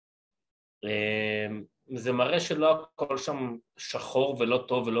 זה מראה שלא הכל שם שחור ולא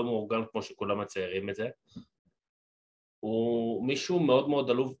טוב ולא מאורגן כמו שכולם מציירים את זה. הוא מישהו מאוד מאוד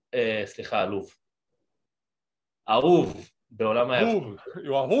עלוב. אהוב בעולם ההיאבקות.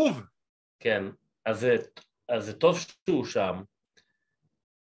 הוא אהוב. כן, אז זה טוב שהוא שם.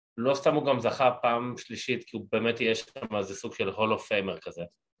 לא סתם הוא גם זכה פעם שלישית, כי הוא באמת יש שם איזה סוג של הול אוף פיימר כזה.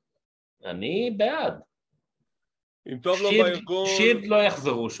 אני בעד. אם טוב לו בארגון... שילד לא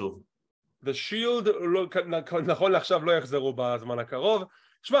יחזרו שוב. ושילד נכון לעכשיו לא יחזרו בזמן הקרוב.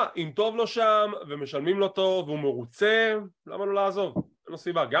 תשמע, אם טוב לו שם ומשלמים לו טוב והוא מרוצה, למה לא לעזוב? אין לו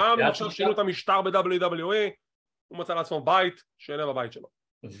סיבה. גם עכשיו שינו את המשטר ב-WWE, הוא מצא לעצמו בית, שאלה בבית שלו.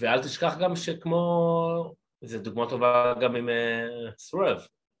 ואל תשכח גם שכמו... זו דוגמה טובה גם עם סוורב.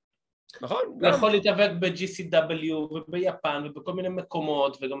 נכון. הוא יכול להתאבק ב-GCW וביפן ובכל מיני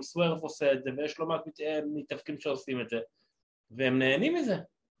מקומות, וגם סוורב עושה את זה, ויש לו מתאבקים שעושים את זה, והם נהנים מזה.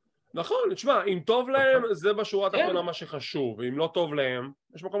 נכון, תשמע, אם טוב להם, זה בשורה התחתונה מה שחשוב, ואם לא טוב להם,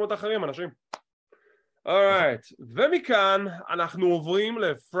 יש מקומות אחרים, אנשים. אורייט, ומכאן אנחנו עוברים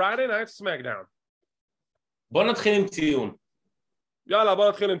ל-Friday Night Smackdown. בוא נתחיל עם ציון. יאללה, בוא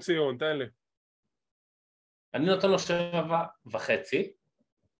נתחיל עם ציון, תן לי. אני נותן לו 7.5.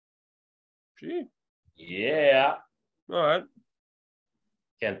 יאה. אורייט.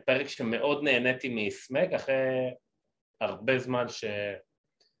 כן, פרק שמאוד נהניתי מסמק, אחרי הרבה זמן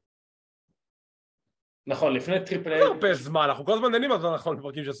נכון, לפני טריפל אייג'... לא הרבה זמן, אנחנו כל הזמן נהנים, אז אנחנו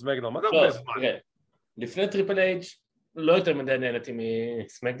בפרקים של סמקדאון, מה זה הרבה זמן? לפני טריפל אייג' לא יותר מדי נהניתי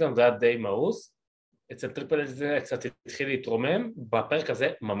מסמקדאון, זה היה די מאוס, אצל טריפל אייג' זה קצת התחיל להתרומם, בפרק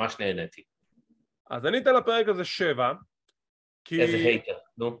הזה ממש נהניתי. אז אני אתן לפרק הזה 7, כי... איזה הייטר,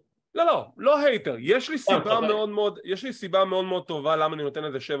 נו. לא הייטר, יש לי סיבה מאוד מאוד טובה למה אני נותן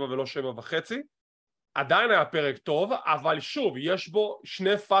לזה 7 ולא 7.5, עדיין היה פרק טוב, אבל שוב, יש בו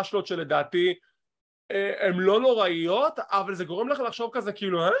שני פשלות שלדעתי הן לא נוראיות, אבל זה גורם לך לחשוב כזה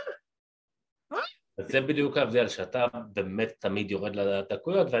כאילו, זה בדיוק ההבדל, שאתה באמת תמיד יורד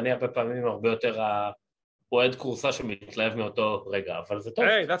לדקויות, ואני הרבה פעמים הרבה יותר אוהד קורסה שמתלהב מאותו רגע, אבל זה טוב.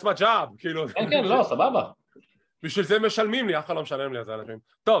 היי, that's my job, כאילו. כן, לא, סבבה. בשביל זה משלמים לי, אף אחד לא משלם לי על זה אנשים.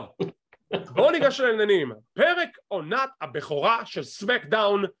 טוב, בואו ניגש לעניינים. פרק עונת הבכורה של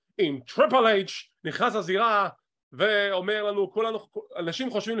סמקדאון עם טריפל אייץ' נכנס לזירה ואומר לנו, אנשים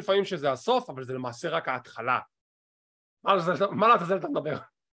חושבים לפעמים שזה הסוף, אבל זה למעשה רק ההתחלה. מה לעזאזל אתה מדבר?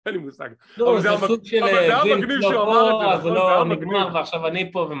 אין לי מושג. לא, זה סוג של מגניב שהוא אמר את זה לא נגמר, ועכשיו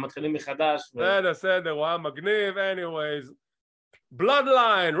אני פה ומתחילים מחדש. בסדר, הוא היה מגניב, anyways.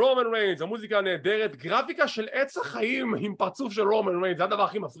 Bloodline, רומן ריינס, המוזיקה הנהדרת, גרפיקה של עץ החיים עם פרצוף של רומן ריינס, זה הדבר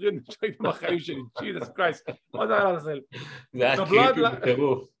הכי מפריד שהייתי בחיים שלי, ג'יזוס קרייסט, מה זה היה לעזאזל? זה היה קריפי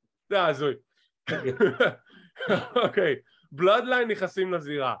בטירוף. זה היה הזוי. אוקיי, בלאדליין נכנסים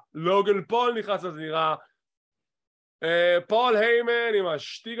לזירה, לוגן פול נכנס לזירה, פול היימן עם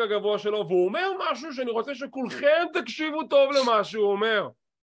השטיק הגבוה שלו, והוא אומר משהו שאני רוצה שכולכם תקשיבו טוב למה שהוא אומר.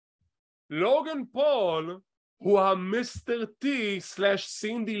 לוגן פול הוא המיסטר טי סלאש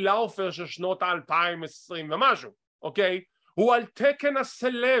סינדי לאופר של שנות ה-2020 ומשהו, אוקיי? הוא על תקן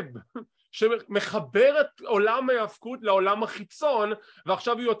הסלב שמחבר את עולם ההאבקות לעולם החיצון,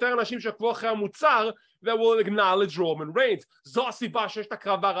 ועכשיו יהיו יותר אנשים שעקבו אחרי המוצר that will acknowledge Roman Reigns. זו הסיבה שיש את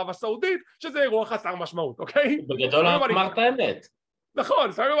הקרב בערב הסעודית, שזה אירוע חסר משמעות, אוקיי? בגדול אמרת האמת. נכון,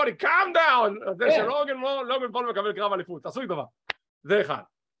 so everybody calm down, זה שלוגן פול מקבל קרב אליפות, תעשו לי דבר. זה אחד.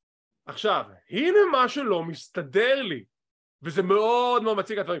 עכשיו, הנה משהו לא מסתדר לי, וזה מאוד מאוד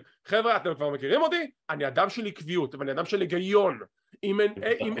מציג את הדברים. חבר'ה, אתם כבר מכירים אותי? אני אדם של עקביות, ואני אדם של היגיון. אם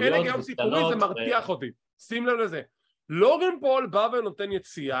אין היגיון סיפורי זה מרתיח אותי. שים לב לזה. לוגן פול בא ונותן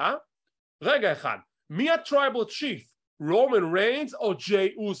יציאה, רגע אחד, מי הטרייבל צ'יף? רומן ריינס או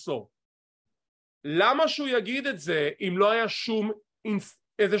ג'יי אוסו? למה שהוא יגיד את זה אם לא היה שום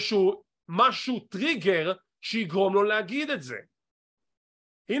איזשהו משהו טריגר שיגרום לו להגיד את זה?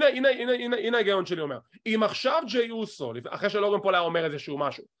 הנה ההיגיון שלי אומר, אם עכשיו ג'יי אוסו, אחרי שלוגן פול היה אומר איזשהו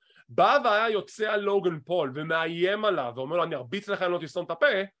משהו, בא והיה יוצא על לוגן פול ומאיים עליו ואומר לו אני ארביץ לך אם לא תסתום את הפה,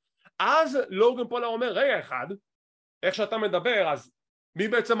 אז לוגן פול אומר רגע אחד, איך שאתה מדבר אז מי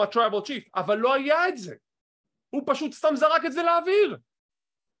בעצם הטרייבל צ'יף? אבל לא היה את זה, הוא פשוט סתם זרק את זה לאוויר.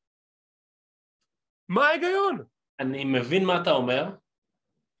 מה ההיגיון? אני מבין מה אתה אומר.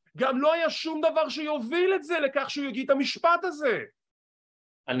 גם לא היה שום דבר שיוביל את זה לכך שהוא יגיד את המשפט הזה.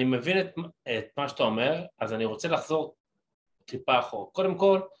 אני מבין את מה שאתה אומר, אז אני רוצה לחזור טיפה אחורה. קודם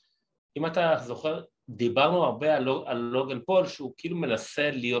כל, אם אתה זוכר, דיברנו הרבה על לוגן פול, שהוא כאילו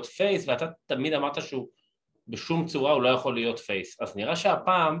מנסה להיות פייס, ואתה תמיד אמרת שהוא בשום צורה הוא לא יכול להיות פייס. אז נראה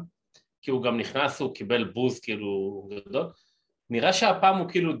שהפעם, כי הוא גם נכנס, הוא קיבל בוז כאילו גדול, נראה שהפעם הוא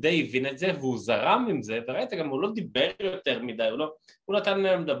כאילו די הבין את זה, והוא זרם עם זה, וראית גם הוא לא דיבר יותר מדי, הוא נתן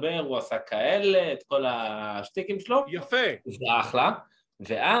להם לדבר, הוא עשה כאלה, את כל השטיקים שלו. יפה. זה אחלה.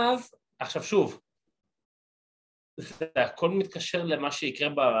 ואז, עכשיו שוב, זה הכל מתקשר למה שיקרה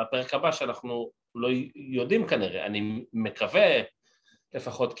בפרק הבא, שאנחנו לא יודעים כנראה, אני מקווה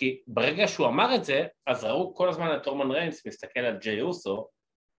לפחות, כי ברגע שהוא אמר את זה, אז ראו כל הזמן את רומן ריינס מסתכל על ג'יי אוסו,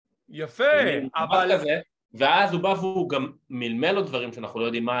 יפה, אבל... כזה, ואז הוא בא והוא גם מלמל לו דברים שאנחנו לא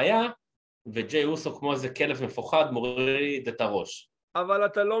יודעים מה היה, וג'יי אוסו כמו איזה כלב מפוחד מוריד את הראש. אבל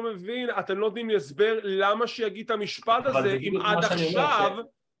אתה לא מבין, אתם לא יודעים להסבר למה שיגיד את המשפט הזה, אם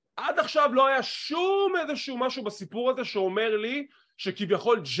עד עכשיו לא היה שום איזשהו משהו בסיפור הזה שאומר לי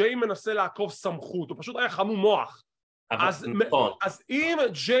שכביכול ג'יי מנסה לעקוב סמכות, הוא פשוט היה חמום מוח. אז אם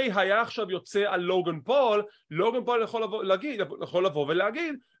ג'יי היה עכשיו יוצא על לוגן פול, לוגן פול יכול לבוא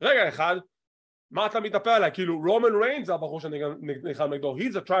ולהגיד, רגע אחד, מה אתה מתאפה עליי? כאילו רומן ריינס זה הבחור שאני נלחם נגדו,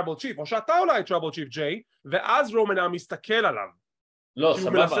 he's a tribal chief, או שאתה אולי tribal chief ג'יי, ואז רומן היה מסתכל עליו. לא, סבבה,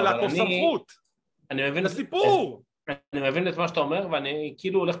 הוא מנסה לעקוב סמכות. אני מבין לסיפור. אני מבין את מה שאתה אומר, ואני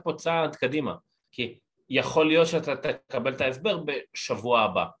כאילו הולך פה צעד קדימה, כי יכול להיות שאתה תקבל את ההסבר בשבוע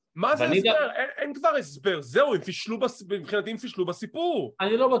הבא. מה זה הסבר? אין כבר הסבר, זהו, מבחינתי הם פישלו בסיפור.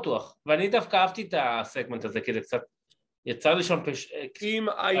 אני לא בטוח, ואני דווקא אהבתי את הסגמנט הזה, כי זה קצת יצא לי שם אם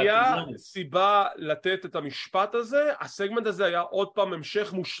היה סיבה לתת את המשפט הזה, הסגמנט הזה היה עוד פעם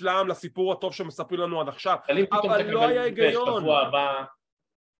המשך מושלם לסיפור הטוב שמספרים לנו עד עכשיו, אבל לא היה היגיון.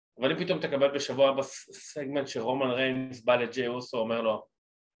 אבל אם פתאום תקבל בשבוע הבא סגמנט שרומן ריינס בא לג'יי אוסו, אומר לו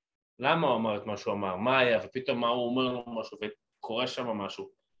למה הוא אמר את מה שהוא אמר, מה היה, ופתאום מה הוא אומר לו משהו וקורה שם משהו,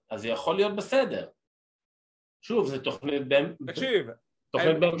 אז זה יכול להיות בסדר. שוב, זה תוכנית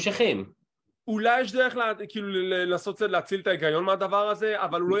בהמשכים. אולי יש דרך כאילו לנסות להציל את ההיגיון מהדבר הזה,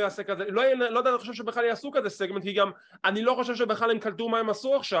 אבל הוא לא יעשה כזה, לא יודע, אני חושב שבכלל יעשו כזה סגמנט, כי גם אני לא חושב שבכלל הם קלטו מה הם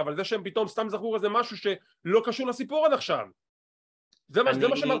עשו עכשיו, על זה שהם פתאום סתם זכרו איזה משהו שלא קשור לסיפור עד עכשיו. זה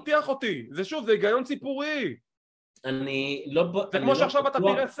מה שמרתיח אותי, זה שוב, זה היגיון ציפורי. זה כמו שעכשיו אתה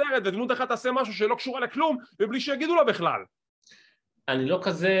תראה סרט ודמות אחת תעשה משהו שלא קשורה לכלום ובלי שיגידו לה בכלל. אני לא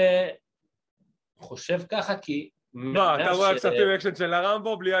כזה חושב ככה, כי אתה רואה סרטים אקשן של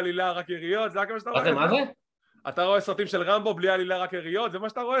הרמבו בלי עלילה רק יריות, זה רק מה שאתה רואה? מה זה? אתה רואה סרטים של רמבו בלי עלילה רק יריות, זה מה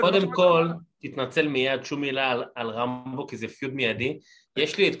שאתה רואה? קודם כל, תתנצל מיד שום מילה על רמבו, כי זה פיוד מיידי.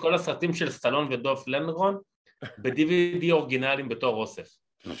 יש לי את כל הסרטים של סטלון ודולף לנגרון ב-DVD אורגינליים בתור אוסף.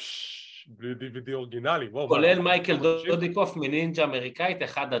 בלי DVD אורגינלי, כולל מייקל דודיקוף מנינג'ה אמריקאית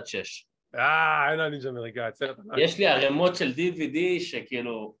 1-6. אין לה נינג'ה אמריקאית, סרט. יש לי ערימות של DVD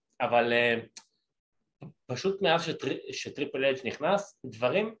שכאילו, אבל פשוט מאז שטריפל אייג' נכנס,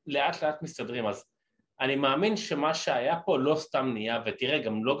 דברים לאט לאט מסתדרים, אז אני מאמין שמה שהיה פה לא סתם נהיה, ותראה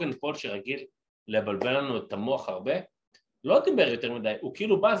גם לוגן פול שרגיל לבלבל לנו את המוח הרבה, לא דיבר יותר מדי, הוא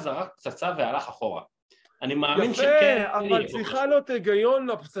כאילו בא, זרק פצצה והלך אחורה. אני מאמין שכן... יפה, אבל צריכה להיות היגיון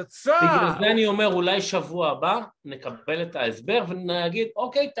לפצצה. בגלל זה אני אומר, אולי שבוע הבא נקבל את ההסבר ונגיד,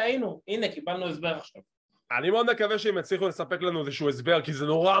 אוקיי, טעינו, הנה, קיבלנו הסבר עכשיו. אני מאוד מקווה שהם יצליחו לספק לנו איזשהו הסבר, כי זה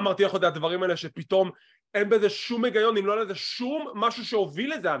נורא מרתיח אותי הדברים האלה שפתאום אין בזה שום היגיון, אם לא לזה שום משהו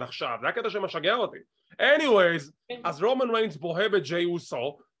שהוביל לזה עד עכשיו, זה הקטע שמשגע אותי. anyways, אז רומן ריינס בוהה בג'יי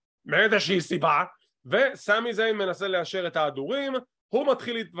אוסו, מאיזושהי סיבה, וסמי זיין מנסה לאשר את ההדורים, הוא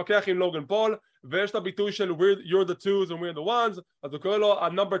מתחיל להתווכח עם לוגן פול, ויש את הביטוי של you're the twos and we're the ones, אז הוא קורא לו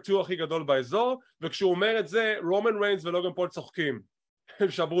ה-number 2 הכי גדול באזור, וכשהוא אומר את זה, רומן ריינס ולוגן פול צוחקים. הם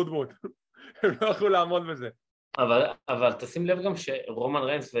שברו דמות. הם לא יכולו לעמוד בזה. אבל תשים לב גם שרומן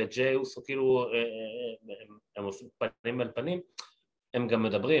ריינס וג'יי אוסו כאילו, הם עושים פנים אל פנים, הם גם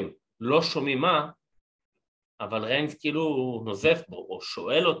מדברים, לא שומעים מה, אבל ריינס כאילו נוזף בו, או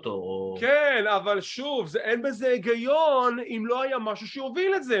שואל אותו, או... כן, אבל שוב, אין בזה היגיון אם לא היה משהו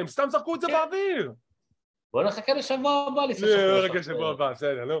שיוביל את זה, הם סתם זרקו את זה באוויר. בוא נחכה לשבוע הבא, רגע שבוע הבא,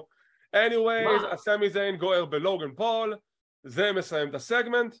 בסדר, נו. anyways, הסמי זיין גוער בלוגן פול, זה מסיים את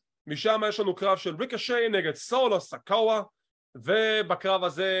הסגמנט, משם יש לנו קרב של ריקושי נגד סולו סקאווה, ובקרב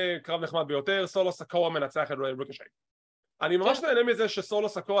הזה, קרב נחמד ביותר, סולו סקורה מנצח את ריקושי. אני ממש נהנה מזה שסולו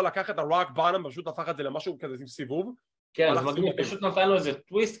סקורה לקח את הרוק באנם ופשוט הפך את זה למשהו כזה עם סיבוב. כן, זה מגניב, פשוט נתן לו איזה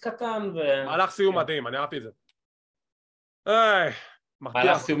טוויסט קטן מהלך סיום מדהים, אני אהבתי את זה.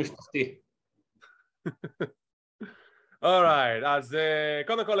 מהלך סיום משפחתי. אורייט, אז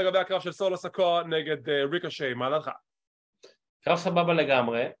קודם כל לגבי הקרב של סולו סקורה נגד ריקושי, מה דעתך? קרב סבבה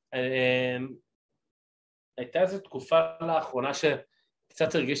לגמרי. הייתה איזו תקופה לאחרונה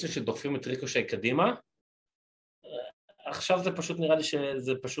שקצת הרגיש לי שדוחפים את ריקושי קדימה. עכשיו זה פשוט נראה לי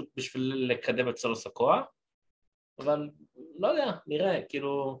שזה פשוט בשביל לקדם את סולו סקורה, אבל לא יודע, נראה,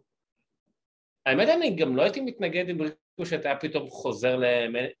 כאילו... האמת אני גם לא הייתי מתנגד אם ריקושי היה פתאום חוזר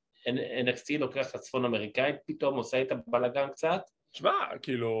ל-NXT, לוקח את הצפון אמריקאית, פתאום עושה איתה בלגן קצת. שמע,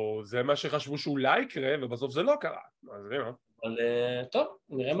 כאילו, זה מה שחשבו שאולי יקרה, ובסוף זה לא קרה. אז הנה. אבל טוב,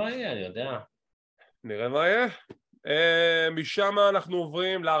 נראה מה יהיה, אני יודע. נראה מה יהיה. משם אנחנו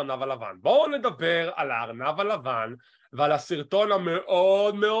עוברים לארנב הלבן. בואו נדבר על הארנב הלבן ועל הסרטון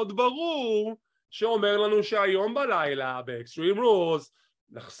המאוד מאוד ברור שאומר לנו שהיום בלילה באקסטרים רולז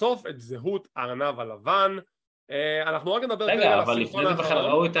נחשוף את זהות הארנב הלבן. אנחנו רק נדבר רגע, אבל לפני זה בכלל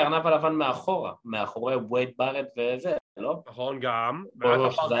ראו את הארנב הלבן מאחורי ווייד בארט וזה, לא? נכון, גם. והיה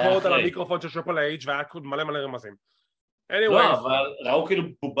את הפרקות על המיקרופון של שופל אייג' והיה מלא מלא רמזים. לא, אבל ראו כאילו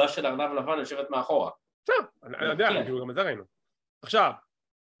בובה של ארנב לבן יושבת מאחורה. אני יודע, גם את זה ראינו. עכשיו,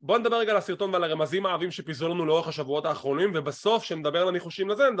 בוא נדבר רגע על הסרטון ועל הרמזים העבים שפיזרו לנו לאורך השבועות האחרונים, ובסוף שנדבר על הניחושים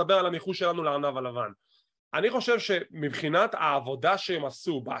לזה, נדבר על הניחוש שלנו לארנב הלבן. אני חושב שמבחינת העבודה שהם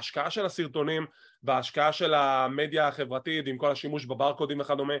עשו, בהשקעה של הסרטונים, בהשקעה של המדיה החברתית, עם כל השימוש בברקודים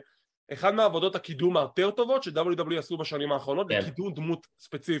וכדומה, אחד מהעבודות הקידום היותר טובות ש-WWE עשו בשנים האחרונות, בקידום דמות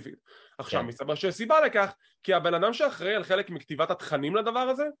ספציפית. עכשיו, מסתבר שיש סיבה לכך, כי הבן אדם שאחראי על חלק מכתיבת התכנים לדבר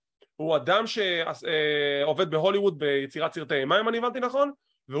הזה, הוא אדם שעובד בהוליווד ביצירת סרטי אימה, אם אני הבנתי נכון,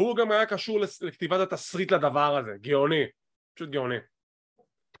 והוא גם היה קשור לכתיבת התסריט לדבר הזה, גאוני, פשוט גאוני.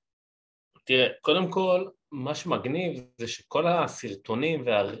 תראה, קודם כל, מה שמגניב זה שכל הסרטונים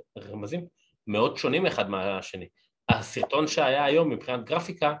והרמזים מאוד שונים אחד מהשני. הסרטון שהיה היום מבחינת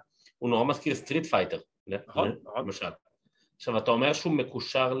גרפיקה, הוא נורא מזכיר סטריט פייטר, למשל. עכשיו, אתה אומר שהוא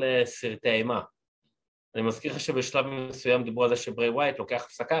מקושר לסרטי אימה. אני מזכיר לך שבשלב מסוים דיברו על זה שברי ווייט לוקח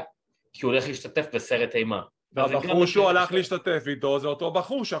הפסקה, כי הוא הולך להשתתף בסרט אימה. והבחור שהוא הלך להשתתף איתו, זה אותו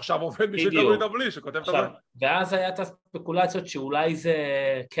בחור שעכשיו עובד בשביל WWE, שכותב את זה. ואז היה את הספקולציות שאולי זה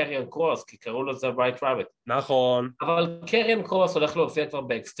קריאן קרוס, כי קראו לו זה רייט רביט. נכון. אבל קריאן קרוס הולך להופיע כבר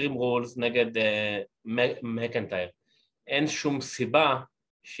באקסטרים רולס נגד מקנטייר. אין שום סיבה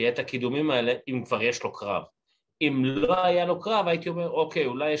שיהיה את הקידומים האלה אם כבר יש לו קרב. אם לא היה לו קרב, הייתי אומר, אוקיי,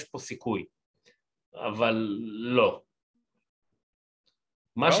 אולי יש פה סיכוי. אבל לא.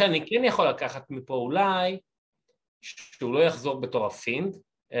 מה שאני כן יכול לקחת מפה אולי, שהוא לא יחזור בתור הפינד,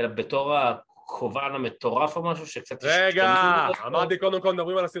 אלא בתור הכובען המטורף או משהו שקצת... רגע, אמרתי קודם כל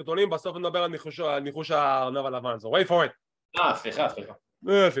מדברים על הסרטונים, בסוף נדבר על ניחוש הארנב הלבן, so wait for it. סליחה.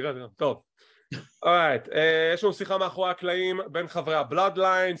 טוב. אורייט, יש לנו שיחה מאחורי הקלעים בין חברי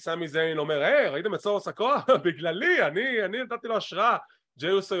הבלאדליין, סמי זיין אומר, היי, ראיתם את סולו סקורה? בגללי, אני נתתי לו השראה,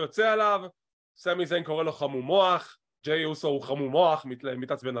 ג'יי אוסו יוצא עליו, סמי זיין קורא לו חמום מוח, ג'יי אוסו הוא חמום מוח,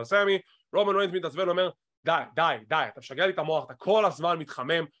 מתעצבן על סמי, רומן ריינס מתעצבן ואומר, די, אתה משגע לי את המוח, אתה כל הזמן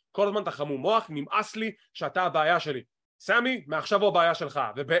מתחמם, כל הזמן אתה חמום מוח, נמאס לי שאתה הבעיה שלי. סמי, מעכשיו הוא הבעיה שלך,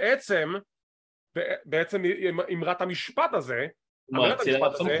 ובעצם אמרת המשפט הזה,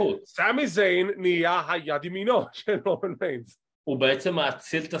 סמי זיין נהיה היד ימינו של רומן ריינס. הוא בעצם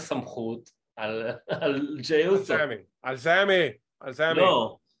מאציל את הסמכות על ג'יי אוסו. על סמי.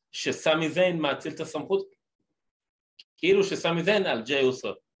 לא, שסמי זיין מאציל את הסמכות, כאילו שסמי זיין על ג'יי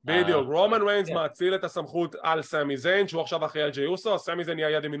אוסו. בדיוק, רומן ריינס מאציל את הסמכות על סמי זיין, שהוא עכשיו אחראי על ג'יי אוסו, סמי זיין נהיה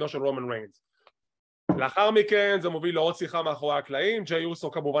יד ימינו של רומן ריינס. לאחר מכן זה מוביל לעוד שיחה מאחורי הקלעים, ג'יי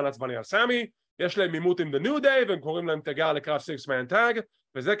אוסו כמובן עצבני על סמי, יש להם עימות עם The New Day והם קוראים להם תיגר לקרב 6-man tag,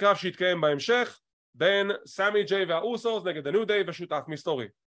 וזה קרב שיתקיים בהמשך בין סמי, ג'יי והאוסוס נגד The New Day ושותף מסתורי.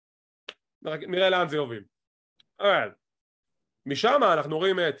 נראה לאן זה יוביל. משם אנחנו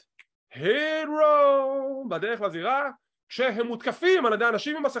רואים את הירו בדרך לזירה כשהם מותקפים על ידי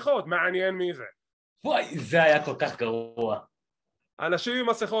אנשים עם מסכות. מעניין מי זה. וואי, זה היה כל כך גרוע. אנשים עם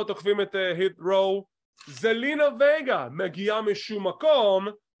מסכות תוקפים את הירו, זלינה וגה מגיעה משום מקום,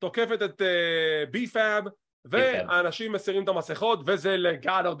 תוקפת את ביפאב, והאנשים מסירים את המסכות, וזה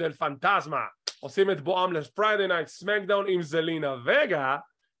לגאדו דל פנטזמה. עושים את בואם לפריידי נייט סמקדאון עם זלינה וגה,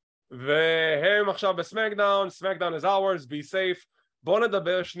 והם עכשיו בסמקדאון, סמקדאון is ours, be safe. בואו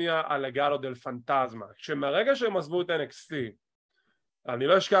נדבר שנייה על לגאדו דל פנטזמה. שמהרגע שהם עזבו את NXT, אני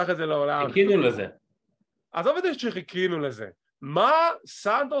לא אשכח את זה לעולם. חיכינו לזה. עזוב את זה שחיכינו לזה. מה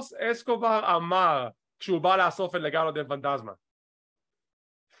סנטוס אסקובר אמר כשהוא בא לאסוף את לגאדו דה פנטזמה?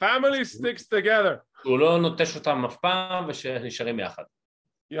 Family sticks together. הוא לא נוטש אותם אף פעם ושנשארים יחד.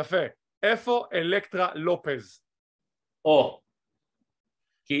 יפה. איפה אלקטרה לופז? או,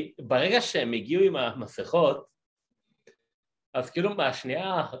 כי ברגע שהם הגיעו עם המסכות, אז כאילו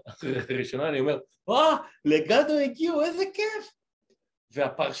מהשנייה הראשונה אני אומר, לגאדו הגיעו, איזה כיף!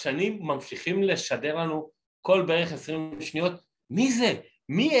 והפרשנים ממשיכים לשדר לנו כל בערך 20 שניות, מי זה?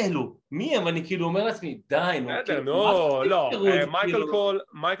 מי אלו? מי הם? אני כאילו אומר לעצמי, די, לא,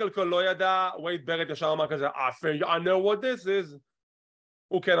 מייקל קול לא ידע, וייד ברט ישר אמר כזה, I know what this is.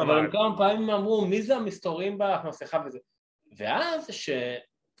 הוא כן אמר. אבל הם כמה פעמים אמרו, מי זה המסתורים במסכה וזה? ואז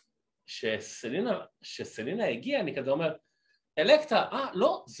שסלינה הגיעה, אני כזה אומר, אלקטרה,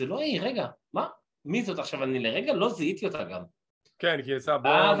 לא, זה לא היא, רגע, מה? מי זאת עכשיו? אני לרגע לא זיהיתי אותה גם. כן, כי יצא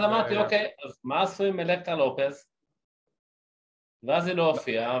בלונד. אז אמרתי, אוקיי, אז מה עשו עם אלקטרה לופז? ואז היא לא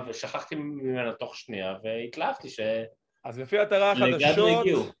הופיעה, ושכחתי ממנה תוך שנייה, והתלהבתי אז לפי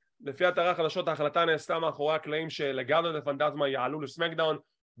אתרי החדשות, ההחלטה נעשתה מאחורי הקלעים שלגאדו דה פנטזמה יעלו לסמקדאון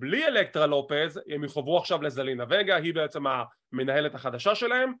בלי אלקטרה לופז, הם יחוברו עכשיו לזלינה וגה, היא בעצם המנהלת החדשה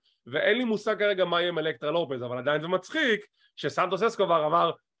שלהם, ואין לי מושג כרגע מה יהיה עם אלקטרה לופז, אבל עדיין זה מצחיק שסנטוס אסקובר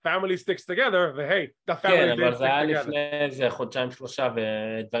אמר family sticks together, והי, the family sticks together. כן, אבל זה היה לפני איזה חודשיים שלושה,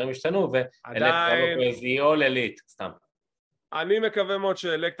 ודברים השתנו, ואלקטרה לופז היא all elite, סתם. אני מקווה מאוד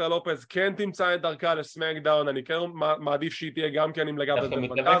שאלקטרה לופז כן תמצא את דרכה לסמקדאון, אני כן מעדיף שהיא תהיה גם כן עם לגאדו דה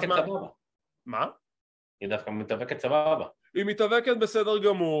פנטזמה. מה? היא דווקא מתאבקת סבבה. היא מתאבקת בסדר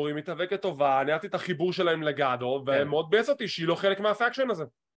גמור, היא מתאבקת טובה, אני אהבתי את החיבור שלהם לגאדו, ומאוד ביאס אותי שהיא לא חלק מהפאקשן הזה.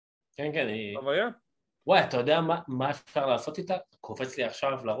 כן, כן, היא... אבל וואי, אתה יודע מה אפשר לעשות איתה? קופץ לי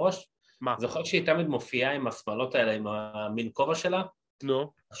עכשיו לראש. מה? זוכר שהיא תמיד מופיעה עם השמאלות האלה, עם המין כובע שלה?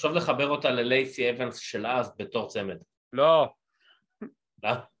 נו. עכשיו לחבר אותה ללייסי אבנס של אז בתור צמד. לא.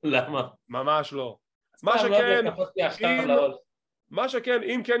 למה? ממש לא. מה שכן,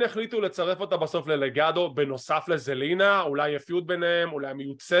 אם כן יחליטו לצרף אותה בסוף ללגאדו בנוסף לזלינה, אולי יהיה פיוט ביניהם, אולי הם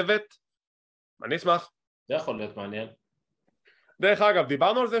יהיו צוות, אני אשמח. זה יכול להיות מעניין. דרך אגב,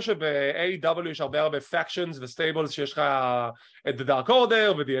 דיברנו על זה שב-AEW יש הרבה factions וסטייבלס שיש לך את The Dark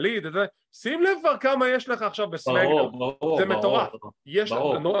Order ו-The Elite וזה, שים לב כבר כמה יש לך עכשיו בסמקדאון, זה מטורף.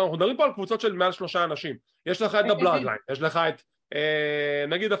 אנחנו מדברים פה על קבוצות של מעל 3 אנשים, יש לך את The Bloodline, יש לך את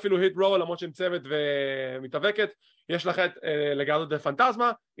נגיד אפילו היט רו למרות שהם צוות ומתאבקת, יש לך את לגאדו דה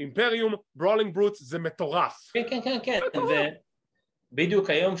פנטזמה, אימפריום, ברולינג ברוטס, זה מטורף. כן, כן, כן, כן, בדיוק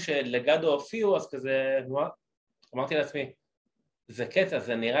היום שלגאדו הופיעו אז כזה, אמרתי לעצמי, זה קטע,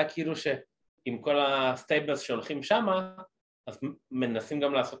 זה נראה כאילו שעם כל הסטייבלס שהולכים שמה, אז מנסים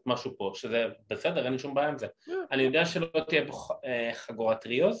גם לעשות משהו פה, שזה בסדר, אין שום בעיה עם זה. אני יודע שלא תהיה חגורת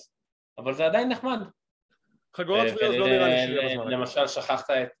טריוז, אבל זה עדיין נחמד. חגורת טריוז לא נראה לי שיהיה בזמן. למשל שכחת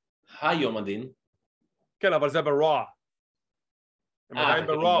את היום הדין. כן, אבל זה ברוע. הם עדיין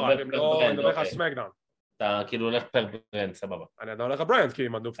ברוע, הם לא נדבר לך סמקדאון. אתה כאילו הולך פר ברנד, סבבה. אני עדיין הולך ברנד, כי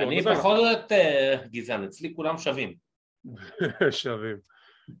אני בכל זאת גזען, אצלי כולם שווים. שווים.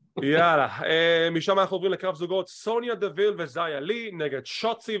 יאללה, משם אנחנו עוברים לקרב זוגות סוניה דוויל וזיה לי נגד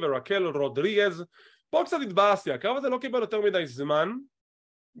שוטסי ורקל רודריגז. פה קצת התבאסתי, הקרב הזה לא קיבל יותר מדי זמן,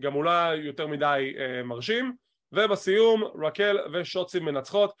 גם אולי יותר מדי מרשים, ובסיום רקל ושוטסי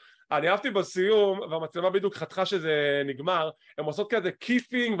מנצחות. אני אהבתי בסיום, והמצלמה בדיוק חתכה שזה נגמר, הם עושות כזה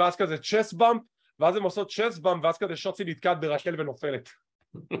קיפינג ואז כזה צ'סט באמפ, ואז הם עושות צ'סט באמפ ואז כזה שוטסי נתקעת ברקל ונופלת.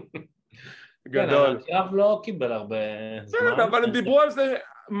 גדול. כן, הקרב לא קיבל הרבה זמן. כן, אבל הם דיברו על זה,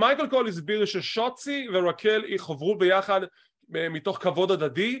 מייקל קול הסביר ששוטסי ורקל יחברו ביחד מתוך כבוד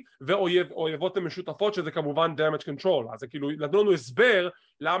הדדי ואויבות הן משותפות, שזה כמובן damage control, אז זה כאילו נתנו לנו הסבר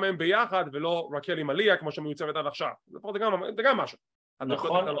למה הם ביחד ולא רקל עם עליה כמו שהם מיוצבת עד עכשיו, זה גם משהו.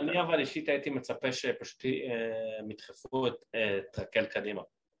 נכון, אני אבל אישית הייתי מצפה שפשוט מתחפו את רקל קדימה.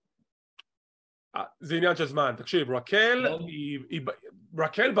 זה עניין של זמן, תקשיב,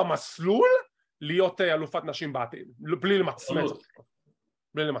 רקל במסלול להיות אלופת נשים בעתיד,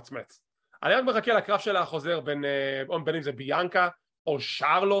 בלי למצמץ. אני רק מחכה לקרב שלה חוזר בין אם זה ביאנקה או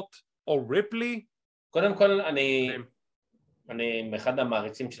שרלוט או ריפלי. קודם כל אני מאחד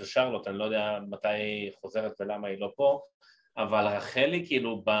המעריצים של שרלוט, אני לא יודע מתי היא חוזרת ולמה היא לא פה, אבל רחלי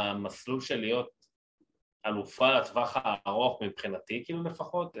כאילו במסלול של להיות אלופה לטווח הארוך מבחינתי כאילו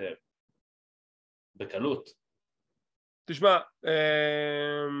לפחות בקלות. תשמע,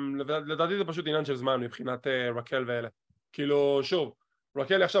 לדעתי זה פשוט עניין של זמן מבחינת רקל ואלה. כאילו שוב,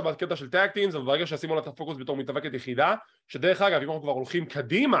 רקל עכשיו בקטע של טאג טימס, אבל ברגע שעשימו לה את הפוקוס בתור מתאבקת יחידה, שדרך אגב, אם אנחנו כבר הולכים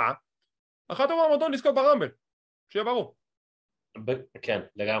קדימה, אחת המועמדות לזכות ברמבל, שיהיה ברור. כן,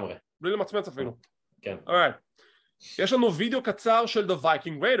 לגמרי. בלי למצמץ אפילו. כן. אוקיי. יש לנו וידאו קצר של The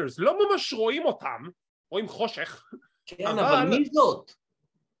Viking Raiders, לא ממש רואים אותם, רואים חושך. כן, אבל מי זאת?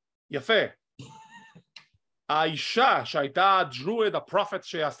 יפה. האישה שהייתה דרואיד, הפרופט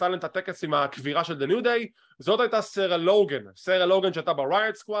שעשתה להם את הטקס עם הקבירה של The New Day, זאת הייתה סרה לוגן. סרה לוגן שהייתה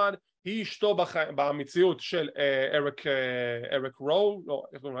ב-Riot Squad, היא אשתו במציאות של אריק רו, לא,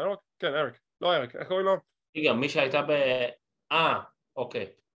 איך קוראים לו? אריק? כן, אריק. לא אריק, איך קוראים לו? גם מי שהייתה אוקיי.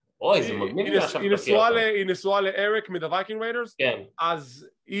 אוי, זה מגניב עכשיו היא נשואה לאריק מ-The Viking Raiders, כן. אז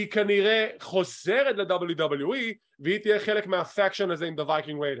היא כנראה חוזרת ל-WWE, והיא תהיה חלק מהפקשן הזה עם The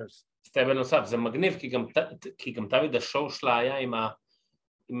Viking Raiders. סתם בנוסף, זה מגניב, כי גם תמיד השואו שלה היה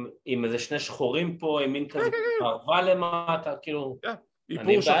עם איזה שני שחורים פה, עם מין כזה פרווה למטה, כאילו...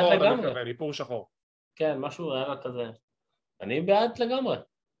 איפור שחור, אתה מתכוון, איפור שחור. כן, משהו היה לה כזה. אני בעד לגמרי.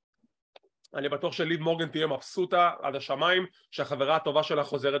 אני בטוח שליב מורגן תהיה מבסוטה עד השמיים, שהחברה הטובה שלה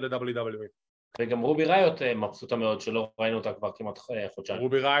חוזרת ל-WWE. וגם רובי ראיות מבסוטה מאוד, שלא ראינו אותה כבר כמעט חודשיים.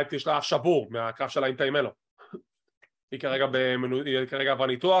 רובי ראיות יש לה אף שבור מהקרב שלה עם טיימלו. היא כרגע עברה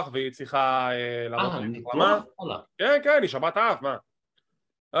ניתוח והיא צריכה לעבור ניתוח? כן, היא שבת אף, מה?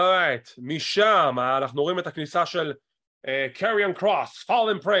 משם אנחנו רואים את הכניסה של קריאן קרוס,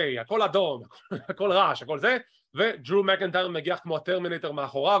 פאלן פריי, הכל אדום, הכל רעש, הכל זה, ודרו מקנטייר מגיע כמו הטרמינטר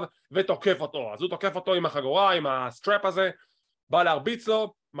מאחוריו ותוקף אותו. אז הוא תוקף אותו עם החגורה, עם הסטראפ הזה, בא להרביץ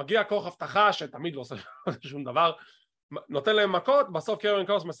לו, מגיע כוח הבטחה שתמיד לא עושה שום דבר, נותן להם מכות, בסוף קריאן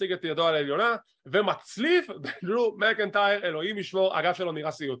קרוס משיג את ידו על העליונה ומצליף בדרו מקנטייר, אלוהים ישמור, הגב שלו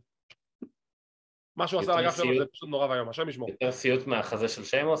נראה סיוט. מה שהוא עשה על הגב שלו זה פשוט נורא והיום, השם ישמור. יותר סיוט מהחזה של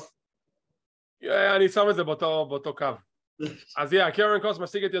שיימוס? אני שם את זה באותו קו. אז קריאן קרוס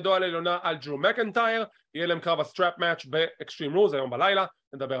משיג את ידו על העליונה על דרו מקנטייר, יהיה להם קרב הסטראפ מאץ' באקסטרים רולז היום בלילה,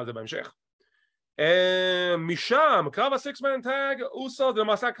 נדבר על זה בהמשך. משם, קרב הסיקסמן טאג, אוסו, זה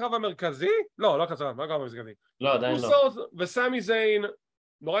למעשה הקרב המרכזי? לא קצר, לא הקרב המרכזי. לא, עדיין לא. אוסו וסמי זיין,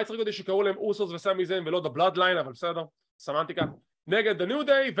 נורא יצריק אותי שקראו להם אוסוס וסמי זיין ולא The Bloodline, אבל בסדר, סמנטיקה. נגד The New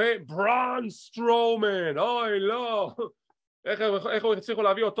Day וברון סטרומן, אוי לא, איך הוא הצליחו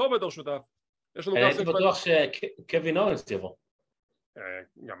להביא אותו בתור שותף? אני הייתי בטוח שקווין אורנס יבוא.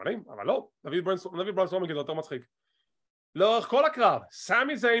 גם אני, אבל לא, נביא ברון סטרומן כי זה יותר מצחיק. לאורך כל הקרב,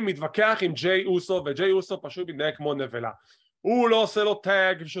 סמי זיין מתווכח עם ג'יי אוסו, וג'יי אוסו פשוט מתנהג כמו נבלה. הוא לא עושה לו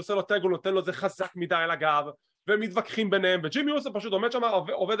טאג, כשהוא עושה לו טאג הוא נותן לו זה חזק מדי על הגב, והם מתווכחים ביניהם, וג'ימי אוסו פשוט עומד שם,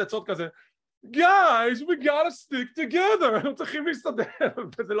 עובד עצות כזה, Guys, we gotta stick together, הם צריכים להסתדר,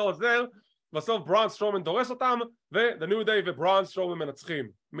 וזה לא עוזר. בסוף ברון סטרומן דורס אותם, ו-The New Day וברון סטרומן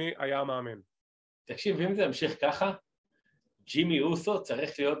מנצחים. מי היה מאמין? תקשיב, אם זה ימשיך ככה, ג'ימי אוסו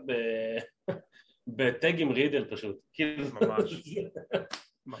צריך להיות בטג עם רידל פשוט.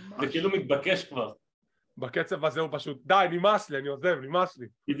 ממש. זה כאילו מתבקש כבר. בקצב הזה הוא פשוט, די, נמאס לי, אני עוזב, נמאס לי.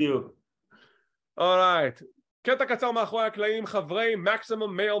 בדיוק. אורייט. קטע קצר מאחורי הקלעים, חברי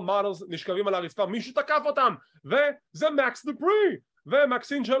מקסימום מייל מודלס נשכבים על הרצפה, מישהו תקף אותם, וזה מקס דופרי,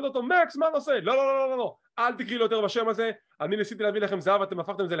 ומקסין שואלת אותו, מקס, מה נעשה? לא, אל תקריא לו יותר בשם הזה, אני ניסיתי להביא לכם זהב, אתם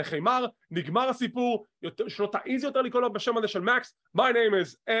הפכתם את זה לחימר, נגמר הסיפור, שלא תעיז יותר לקרוא לו בשם הזה של מקס, my name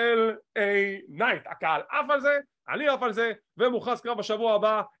is L.A. Knight, הקהל עף על זה, אני עף על זה, ומוכרז קרב בשבוע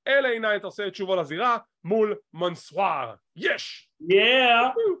הבא, L.A. Knight עושה את שובו לזירה, מול מנסואר, יש!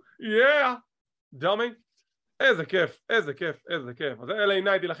 דומי? איזה כיף. אז L.A.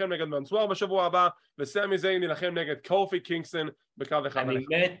 Knight ילחם נגד מנסואר בשבוע הבא, וסמי זיין ילחם נגד קופי קינגסון בקרב אחד. אני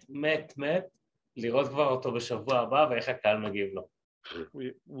מת לראות כבר אותו בשבוע הבא, ואיך הקהל מגיב לו.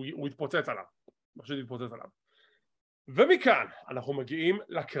 הוא יתפוצץ עליו. ומכאן אנחנו מגיעים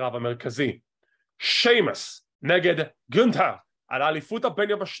לקרב המרכזי. שיימוס נגד גונטר, על האליפות הבין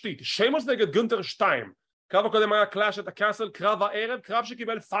יבשתית. שיימוס נגד גונטר 2. קרב הקודם היה קלאש את הקאסל, קרב הערב, קרב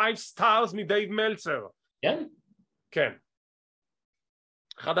שקיבל 5 stars מדייב מלצר. כן.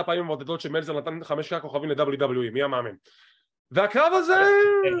 אחד הפעמים המודדות שמלצר נתן 5 כוכבים ל-WWE, מי המאמין? והקרב הזה...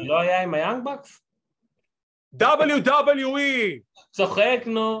 לא היה עם היאנג בקס? WWE! צוחק,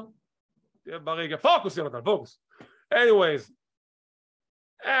 נו. ברגע, פוקוס יונתן, פוקוס. anyways,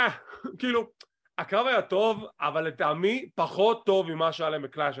 כאילו, הקרב היה טוב, אבל לטעמי פחות טוב ממה שהיה להם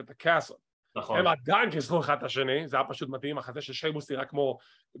בקלאש את הקאסל. נכון. הם עדיין כיסחו אחד את השני, זה היה פשוט מדהים, החזה של שיימוס נראה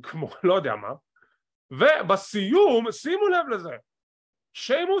כמו לא יודע מה. ובסיום, שימו לב לזה,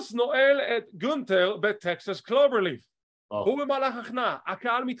 שיימוס נועל את גונטר בטקסס קלוברליף. הוא במהלך הכנעה,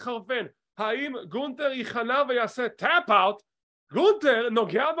 הקהל מתחרפן, האם גונטר ייכנע ויעשה טאפ-אאוט? גונטר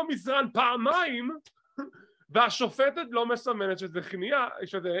נוגע במזרן פעמיים, והשופטת לא מסמנת שזה כניעה,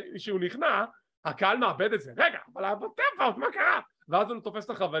 שהוא נכנע, הקהל מאבד את זה, רגע, אבל היה בטאפ-אאוט, מה קרה? ואז הוא תופס את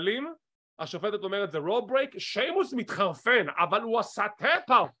החבלים, השופטת אומרת זה רול ברייק, שיימוס מתחרפן, אבל הוא עשה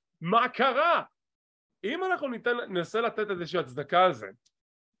טאפ-אאוט, מה קרה? אם אנחנו ננסה לתת איזושהי הצדקה על זה,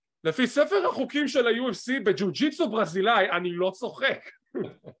 לפי ספר החוקים של ה-UFC בג'ו-ג'יטסו ברזילאי, אני לא צוחק.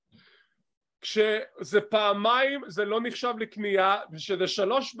 כשזה פעמיים זה לא נחשב לקנייה, ושזה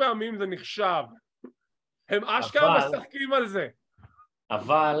 3 פעמים זה נחשב. הם אשכרה משחקים על זה.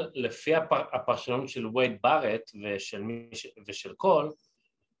 אבל לפי הפרשנות של וייד בארט ושל קול,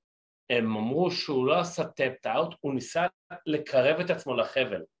 הם אמרו שהוא לא עשה טאפ-אאוט, הוא ניסה לקרב את עצמו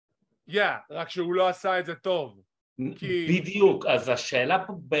לחבל. רק שהוא לא עשה את זה טוב. בדיוק, אז השאלה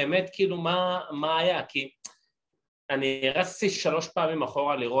פה באמת כאילו מה היה, כי אני רצתי 3 פעמים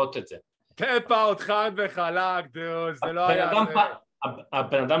אחורה לראות את זה. טאפ-אאוט חד וחלק, זה לא היה...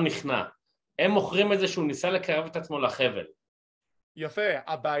 הבן אדם נכנע. הם מוכרים את זה שהוא ניסה לקרב את עצמו לחבל. יפה,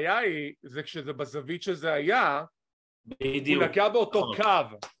 הבעיה היא, זה כשזה בזווית שזה היה, בדיוק. הוא נגע באותו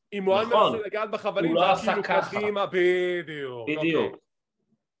קו. אם הוא היה מנסה לגעת בחבלים, הוא לא עשה ככה. בדיוק.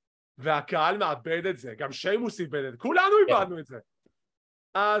 והקהל מאבד את זה, גם שיימוס איבד את זה, כולנו איבדנו את זה.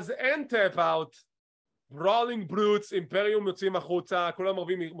 אז אין טאפ-אאוט, ברולינג ברוטס, אימפריום יוצאים החוצה, כולם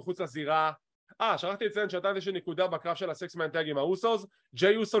מרבים מחוץ לזירה. שכחתי לציין שהייתה איזושהי נקודה בקרב של הסקסמן טאג עם האוסוס,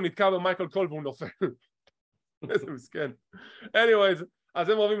 ג'יי אוסו נתקע במייקל קול והוא נופל. איזה מסכן. anyways, אז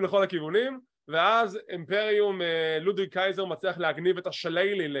הם רבים לכל הכיוונים, ואז אימפריום לודוויג קייזר מצליח להגניב את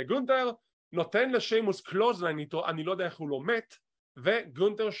השליילי לגונטר, נותן לשיימוס קלוזליין איתו, אני לא יודע איך הוא לא מת,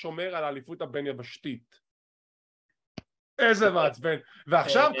 וגונטר שומר על האליפות הבין יבשתית. איזה מעצבן.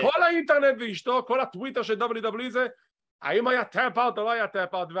 ועכשיו כל האינטרנט ואשתו, כל הטוויטר של WWE זה, האם היה טאפ-אאוט או לא היה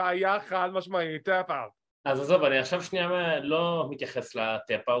טאפ-אאוט, והיה חד משמעי טאפ-אאוט. אז עזוב, אני עכשיו שנייה לא מתייחס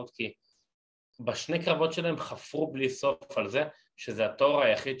לטאפ-אאוט, כי בשני קרבות שלהם חפרו בלי סוף על זה, שזה התואר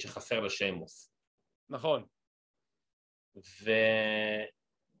היחיד שחסר לשיימוס. נכון.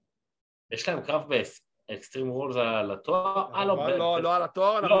 ויש להם קרב באקסטרים רולז על התואר? לא על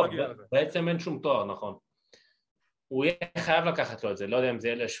התואר, אנחנו נגיע לזה. בעצם אין שום תואר, נכון. הוא יהיה חייב לקחת לו את זה, לא יודע אם זה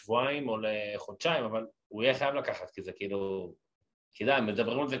יהיה לשבועיים או לחודשיים, אבל הוא יהיה חייב לקחת, כי זה כאילו, כדאי,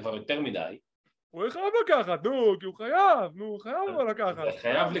 מדברים על זה כבר יותר מדי. הוא יהיה חייב לקחת, כי הוא חייב לקחת. זה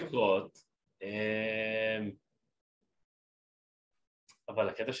חייב לקרות. אבל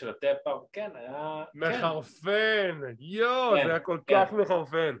הקטע של הטאפ-אאוט, כן, היה... מחרפן, זה היה כל כך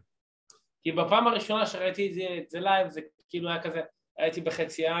מחרפן. כי בפעם הראשונה שראיתי את זה לייב, זה כאילו היה כזה, הייתי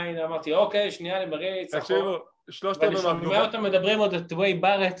בחצי עין, אמרתי, אוקיי, שנייה, אני מריץ, ואני שומע אותם מדברים עוד את וייד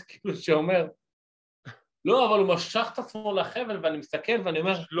בארט, כאילו שאומר, לא, אבל הוא משך את עצמו לחבל, ואני מסתכל ואני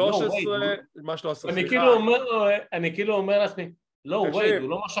אומר, 13, מה 13? אני כאילו אומר לעצמי, לא, וייד, הוא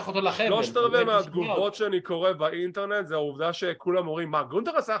לא משך אותו לחבל. 3/4 מהתגובות שאני קורא באינטרנט זה העובדה שכולם אומרים, מה,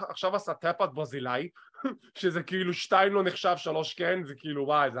 גונטר עכשיו עשה טאפ-אאוט ברזילאי, שזה כאילו 2 לא נחשב, 3 כן, זה כאילו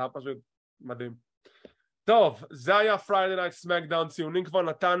וואי, זה היה פשוט מדהים. טוב, זה היה Friday Night Smackdown, ציונים כבר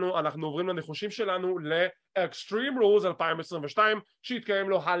נתנו, אנחנו עוברים לניחושים שלנו לאקסטרים רולס 2022, שהתקיים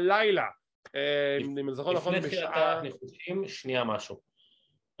לו הלילה. לפני תחילת הניחושים, שנייה משהו.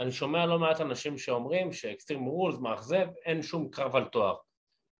 אני שומע לא מעט אנשים שאומרים שאקסטרים רולס מאכזב, אין שום קרב על תואר.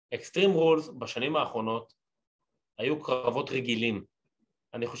 אקסטרים רולס בשנים האחרונות היו קרבות רגילים.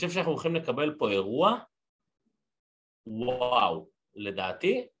 אני חושב שאנחנו הולכים לקבל פה אירוע, וואו,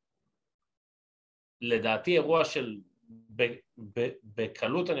 לדעתי אירוע של,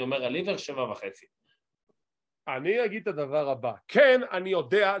 בקלות אני אומר הליבר 7.5. אני אגיד את הדבר הבא, כן אני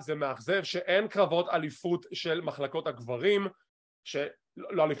יודע זה מאכזב שאין קרבות אליפות של מחלקות הגברים,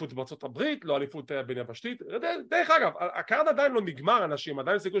 לא אליפות בארצות הברית, לא אליפות בין יבשתית, דרך אגב, הקארד עדיין לא נגמר אנשים,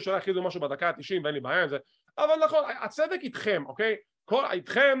 עדיין סיכוי שלא יכריזו משהו בדקה ה-90 ואין לי בעיה עם זה, אבל נכון, הצדק איתכם, אוקיי?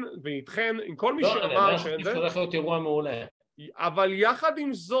 איתכם ואיתכם, עם כל מי שאמר שאין זה, הולך להיות אירוע מעולה. אבל יחד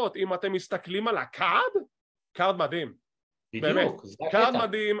עם זאת, אם אתם מסתכלים על הקארד, קארד מדהים. באמת, קארד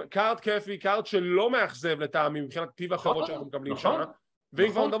מדהים, קארד כיפי, קארד שלא מאכזב לטעמים מבחינת טיב החברות שאנחנו מקבלים שם,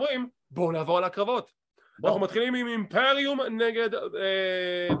 ואם כבר מדברים, בואו נעבור על הקרבות. אנחנו מתחילים עם אימפריום נגד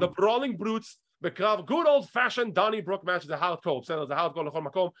The Brawling Brutes בקרב Good Old Fashioned Donny Brook Match, זה הארדקור, בסדר, זה הארדקור לכל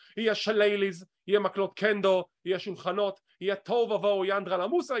מקום, יהיה שלייליז, יהיה מקלות קנדו, יהיה שולחנות, יהיה טוב ובואו, יהיה אנדרלה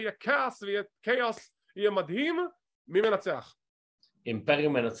מוסה, יהיה כאס ויהיה כאוס, יהיה מדהים. מי מנצח?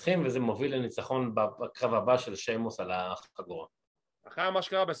 אימפריום מנצחים, וזה מוביל לניצחון בקרב הבא של שיימוס על החגורה. אחרי מה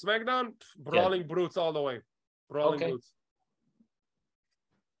שקרה בסמקדאון, Brawling Brutes all the way. Brawling Brutes.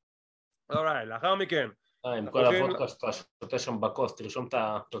 אוריי, לאחר מכן. עם כל הוודקה שאתה שותה שם בכוס, תרשום את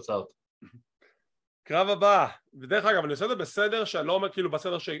התוצאות. קרב הבא, ודרך אגב, אני עושה את זה בסדר, שאני לא אומר כאילו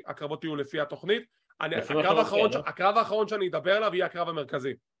בסדר שהקרבות יהיו לפי התוכנית, הקרב האחרון שאני אדבר עליו יהיה הקרב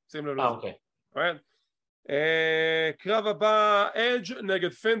המרכזי. שים לב לזה. אוקיי. קרב הבא, אדג'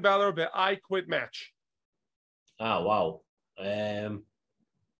 נגד פין בלר ב-I Quit Match. וואו.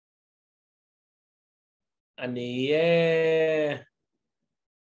 אני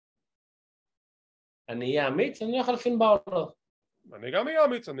אהיה אמיץ, אני אלך על פין בלר. אני גם אהיה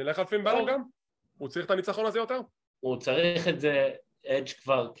אמיץ, אני אלך על פין בלר גם. הוא צריך את הניצחון הזה יותר. הוא צריך את זה, אדג'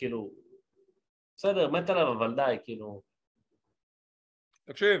 כבר, כאילו, בסדר, מת עליו, אבל די, כאילו.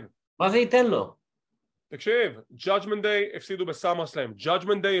 תקשיב. מה זה ייתן לו? תקשיב, Judgment Day הפסידו בסאמר סלאם,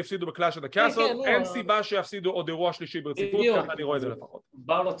 Judgment Day הפסידו בקלאש of the Castle, אין סיבה שיפסידו עוד אירוע שלישי ברציפות, ככה אני רואה את זה לפחות.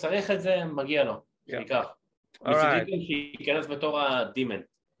 בלר צריך את זה, מגיע לו, שיקח. מצידי גם שייכנס בתור הדימן.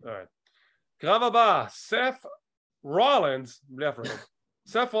 קרב הבא, סף רולנס, בלי הפרעה,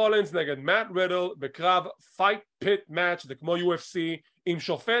 סף רולנס נגד מאט רידל בקרב פייט פיט מאץ', זה כמו UFC, עם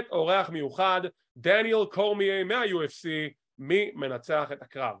שופט אורח מיוחד, דניאל קורמייה מה-UFC, מי מנצח את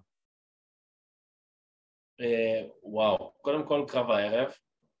הקרב? וואו, קודם כל קרב הערב.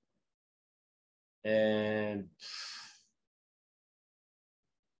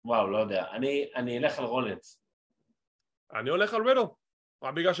 וואו, לא יודע, אני אלך על רולנס. אני הולך על רידל.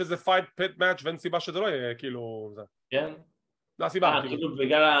 רק בגלל שזה פייט פיט מאץ' ואין סיבה שזה לא יהיה כאילו זה. כן? לא הסיבה. כאילו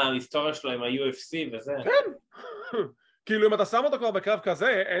בגלל ההיסטוריה שלו עם ה-UFC וזה. כן. כאילו אם אתה שם אותו כבר בקרב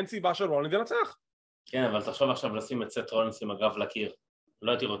כזה, אין סיבה של רולנס ינצח. כן, אבל תחשוב עכשיו לשים את סט רולנס עם הגב לקיר.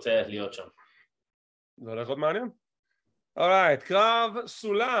 לא הייתי רוצה להיות שם. זה הולך עוד מעניין. אורייט, קרב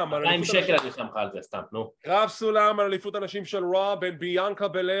סולם. 200 שקל אני שם לך על זה, סתם, נו. קרב סולם על אליפות הנשים של רוע בין ביאנקה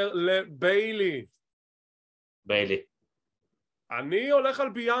בלר לביילי. ביילי. אני הולך על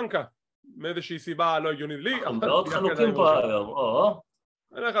ביאנקה, מאיזושהי סיבה לא הגיונית לי. אנחנו מאוד חנוקים פה היום, או.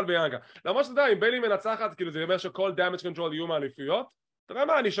 אני הולך על ביאנקה. למרות שאתה יודע, אם ביילי מנצחת, כאילו זה אומר שכל damage control יהיו מהאליפויות, אתה יודע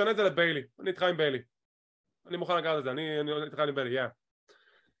מה, אני אשנה את זה לביילי. אני איתך עם ביילי. אני מוכן לקחת את זה, אני איתך עם ביילי,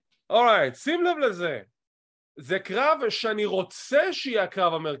 אורייט, שים לב לזה. זה קרב שאני רוצה שיהיה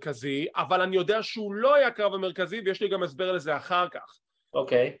הקרב המרכזי, אבל אני יודע שהוא לא יהיה הקרב המרכזי, ויש לי גם הסבר לזה אחר כך.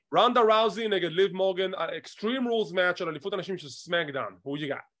 אוקיי. רונדה ראוזי נגד ליב מורגן, אקסטרים רולס מאץ' של אליפות הנשים של סמקדאון. who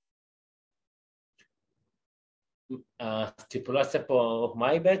you got? הסטיפולציה פה, מה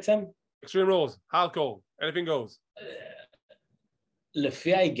היא בעצם? אקסטרים רולס, hardcore, anything goes.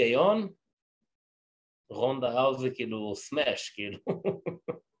 לפי ההיגיון, רונדה ראוזי כאילו סמאש, כאילו.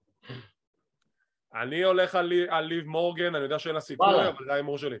 אני הולך על ליב מורגן, אני יודע שאין לה סיכוי, אבל זה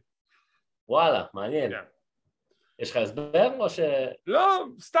ההימור שלי. וואלה, מעניין. יש לך הסבר או ש... לא,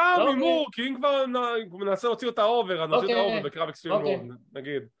 סתם הימור, כי אם כבר ננסה להוציא אותה אובר, אז נוציא אותה אובר בקרב אקסטרים רולס,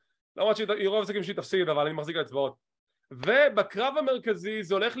 נגיד. למרות שהיא רוב סיכויים שהיא תפסיד, אבל אני מחזיק על אצבעות. ובקרב המרכזי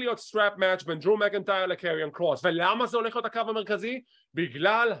זה הולך להיות סטראפ מאץ' בין דרו מקנטייר לקריון קרוס. ולמה זה הולך להיות הקרב המרכזי?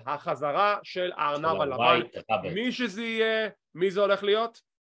 בגלל החזרה של הארנב הלבן. מי שזה יהיה, מי זה הולך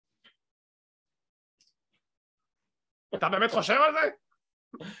להיות? אתה באמת חושב על זה?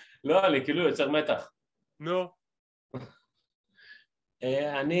 לא, אני כאילו יוצר מתח. נו.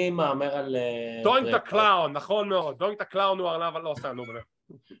 אני מאמר על... דוינג את הקלאון, נכון מאוד. דוינג את הקלאון הוא ארנב, לא סתם, נו באמת.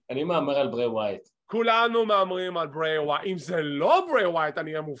 אני מאמר על ברי ווייט. כולנו מאמרים על ברי ווייט. אם זה לא ברי ווייט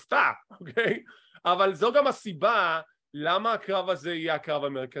אני אהיה מופתע, אוקיי? אבל זו גם הסיבה למה הקרב הזה יהיה הקרב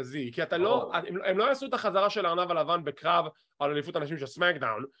המרכזי. כי אתה לא... הם לא יעשו את החזרה של הארנב הלבן בקרב על אליפות הנשים של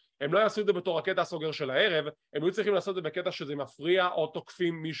סמקדאון. הם לא יעשו את זה בתור הקטע הסוגר של הערב, הם היו צריכים לעשות את זה בקטע שזה מפריע או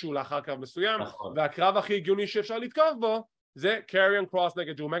תוקפים מישהו לאחר קרב מסוים, והקרב הכי הגיוני שאפשר לתקוף בו זה קריון קרוס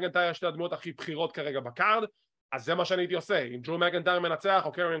נגד דרו מקנטייר, שתי הדמויות הכי בחירות כרגע בקארד, אז זה מה שאני הייתי עושה, אם דרו מקנטייר מנצח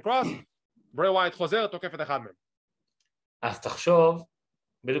או קריון קרוס, ברי ווייט חוזר, תוקף את אחד מהם. אז תחשוב,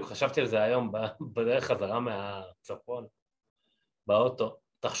 בדיוק חשבתי על זה היום בדרך חזרה מהצפון, באוטו,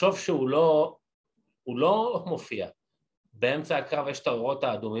 תחשוב שהוא לא מופיע. באמצע הקרב יש את האורות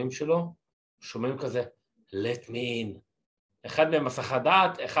האדומים שלו, שומעים כזה, let me in. אחד מהם מסך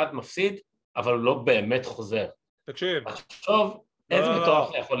הדעת, אחד מפסיד, אבל הוא לא באמת חוזר. תקשיב. תחשוב, איזה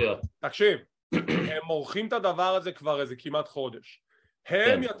מטורף יכול להיות. תקשיב, הם מורחים את הדבר הזה כבר איזה כמעט חודש.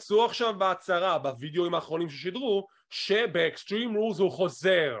 הם יצאו עכשיו בהצהרה, בווידאוים האחרונים ששידרו, שבאקסטרים רולס הוא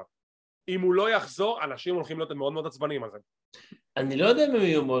חוזר. אם הוא לא יחזור, אנשים הולכים להיות מאוד מאוד עצבנים על זה. אני לא יודע אם הם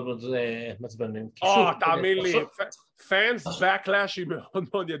יהיו מאוד מאוד מצבנים. תאמין לי, פאנס בקלאש היא מאוד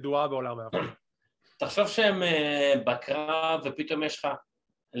מאוד ידועה בעולם האפל. תחשוב שהם בקרב ופתאום יש לך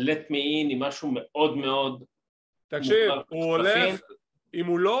let me in עם משהו מאוד מאוד... תקשיב, הוא הולך, אם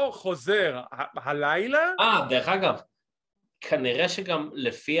הוא לא חוזר הלילה... דרך אגב, כנראה שגם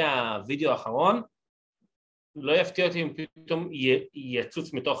לפי הווידאו האחרון, לא יפתיע אותי אם פתאום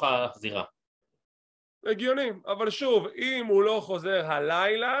יצוץ מתוך הזירה. הגיוני, אבל שוב, אם הוא לא חוזר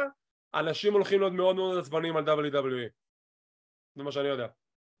הלילה, אנשים הולכים להיות מאוד מאוד עצבנים על WWE. זה מה שאני יודע.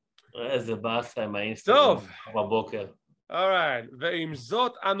 איזה באסה עם האינסטגרם בבוקר. אורייט, ועם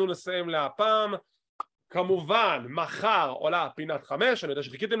זאת אנו נסיים להפעם. כמובן, מחר עולה פינת 5, אני יודע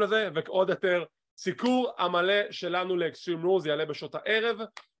שחיכיתם לזה, ועוד יותר סיקור המלא שלנו לאקסטרים רולז יעלה בשעות הערב,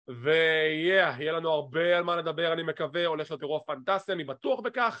 ויהיה לנו הרבה על מה לדבר, אני מקווה, הולך להיות אירוע פנטסטי, אני בטוח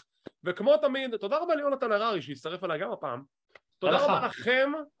בכך, וכמו תמיד, תודה רבה ליונתן הררי שהצטרף עליי גם הפעם, תודה רבה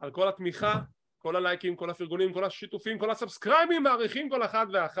לכם על כל התמיכה, כל הלייקים, כל הפרגונים, כל השיתופים, כל הסאבסקרייבים, מעריכים כל אחד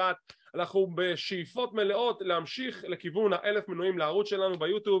ואחת, אנחנו בשאיפות מלאות להמשיך לכיוון 1,000 מנויים לערוץ שלנו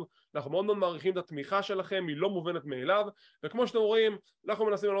ביוטיוב, אנחנו מאוד מאוד מעריכים את התמיכה שלכם, היא לא מובנת מאליו, וכמו שאתם רואים, אנחנו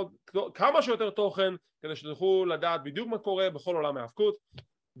מנסים לעלות כמה שיותר תוכן, כדי שתוכלו לדעת בדיוק מה קורה בכל עולם ההאבקות,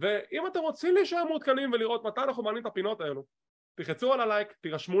 ואם אתם רוצים להישאר מעודכנים ולראות מתי אנחנו מעלים את הפינות האלו, תחצו על הלייק,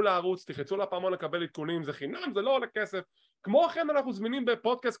 תירשמו לערוץ, תחצו לפעמון לקבל עדכונים, זה חינם, זה לא עולה כסף. כמו כן אנחנו זמינים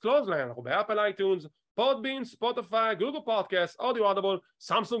בפודקאסט קלוזליין, אנחנו באפל אייטיונס, פודבין, ספוטיפיי, גוגל פודקאסט, אודיו אודיבל,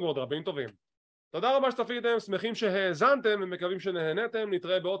 סמסונג ועוד רבים טובים. תודה רבה שצפיתם, שמחים שהאזנתם ומקווים שנהנתם,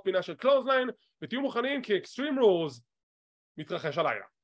 נתראה בעוד פינה של קלוזליין, ותהיו מוכנים כי אקסטרים רולס מתרחש הלילה.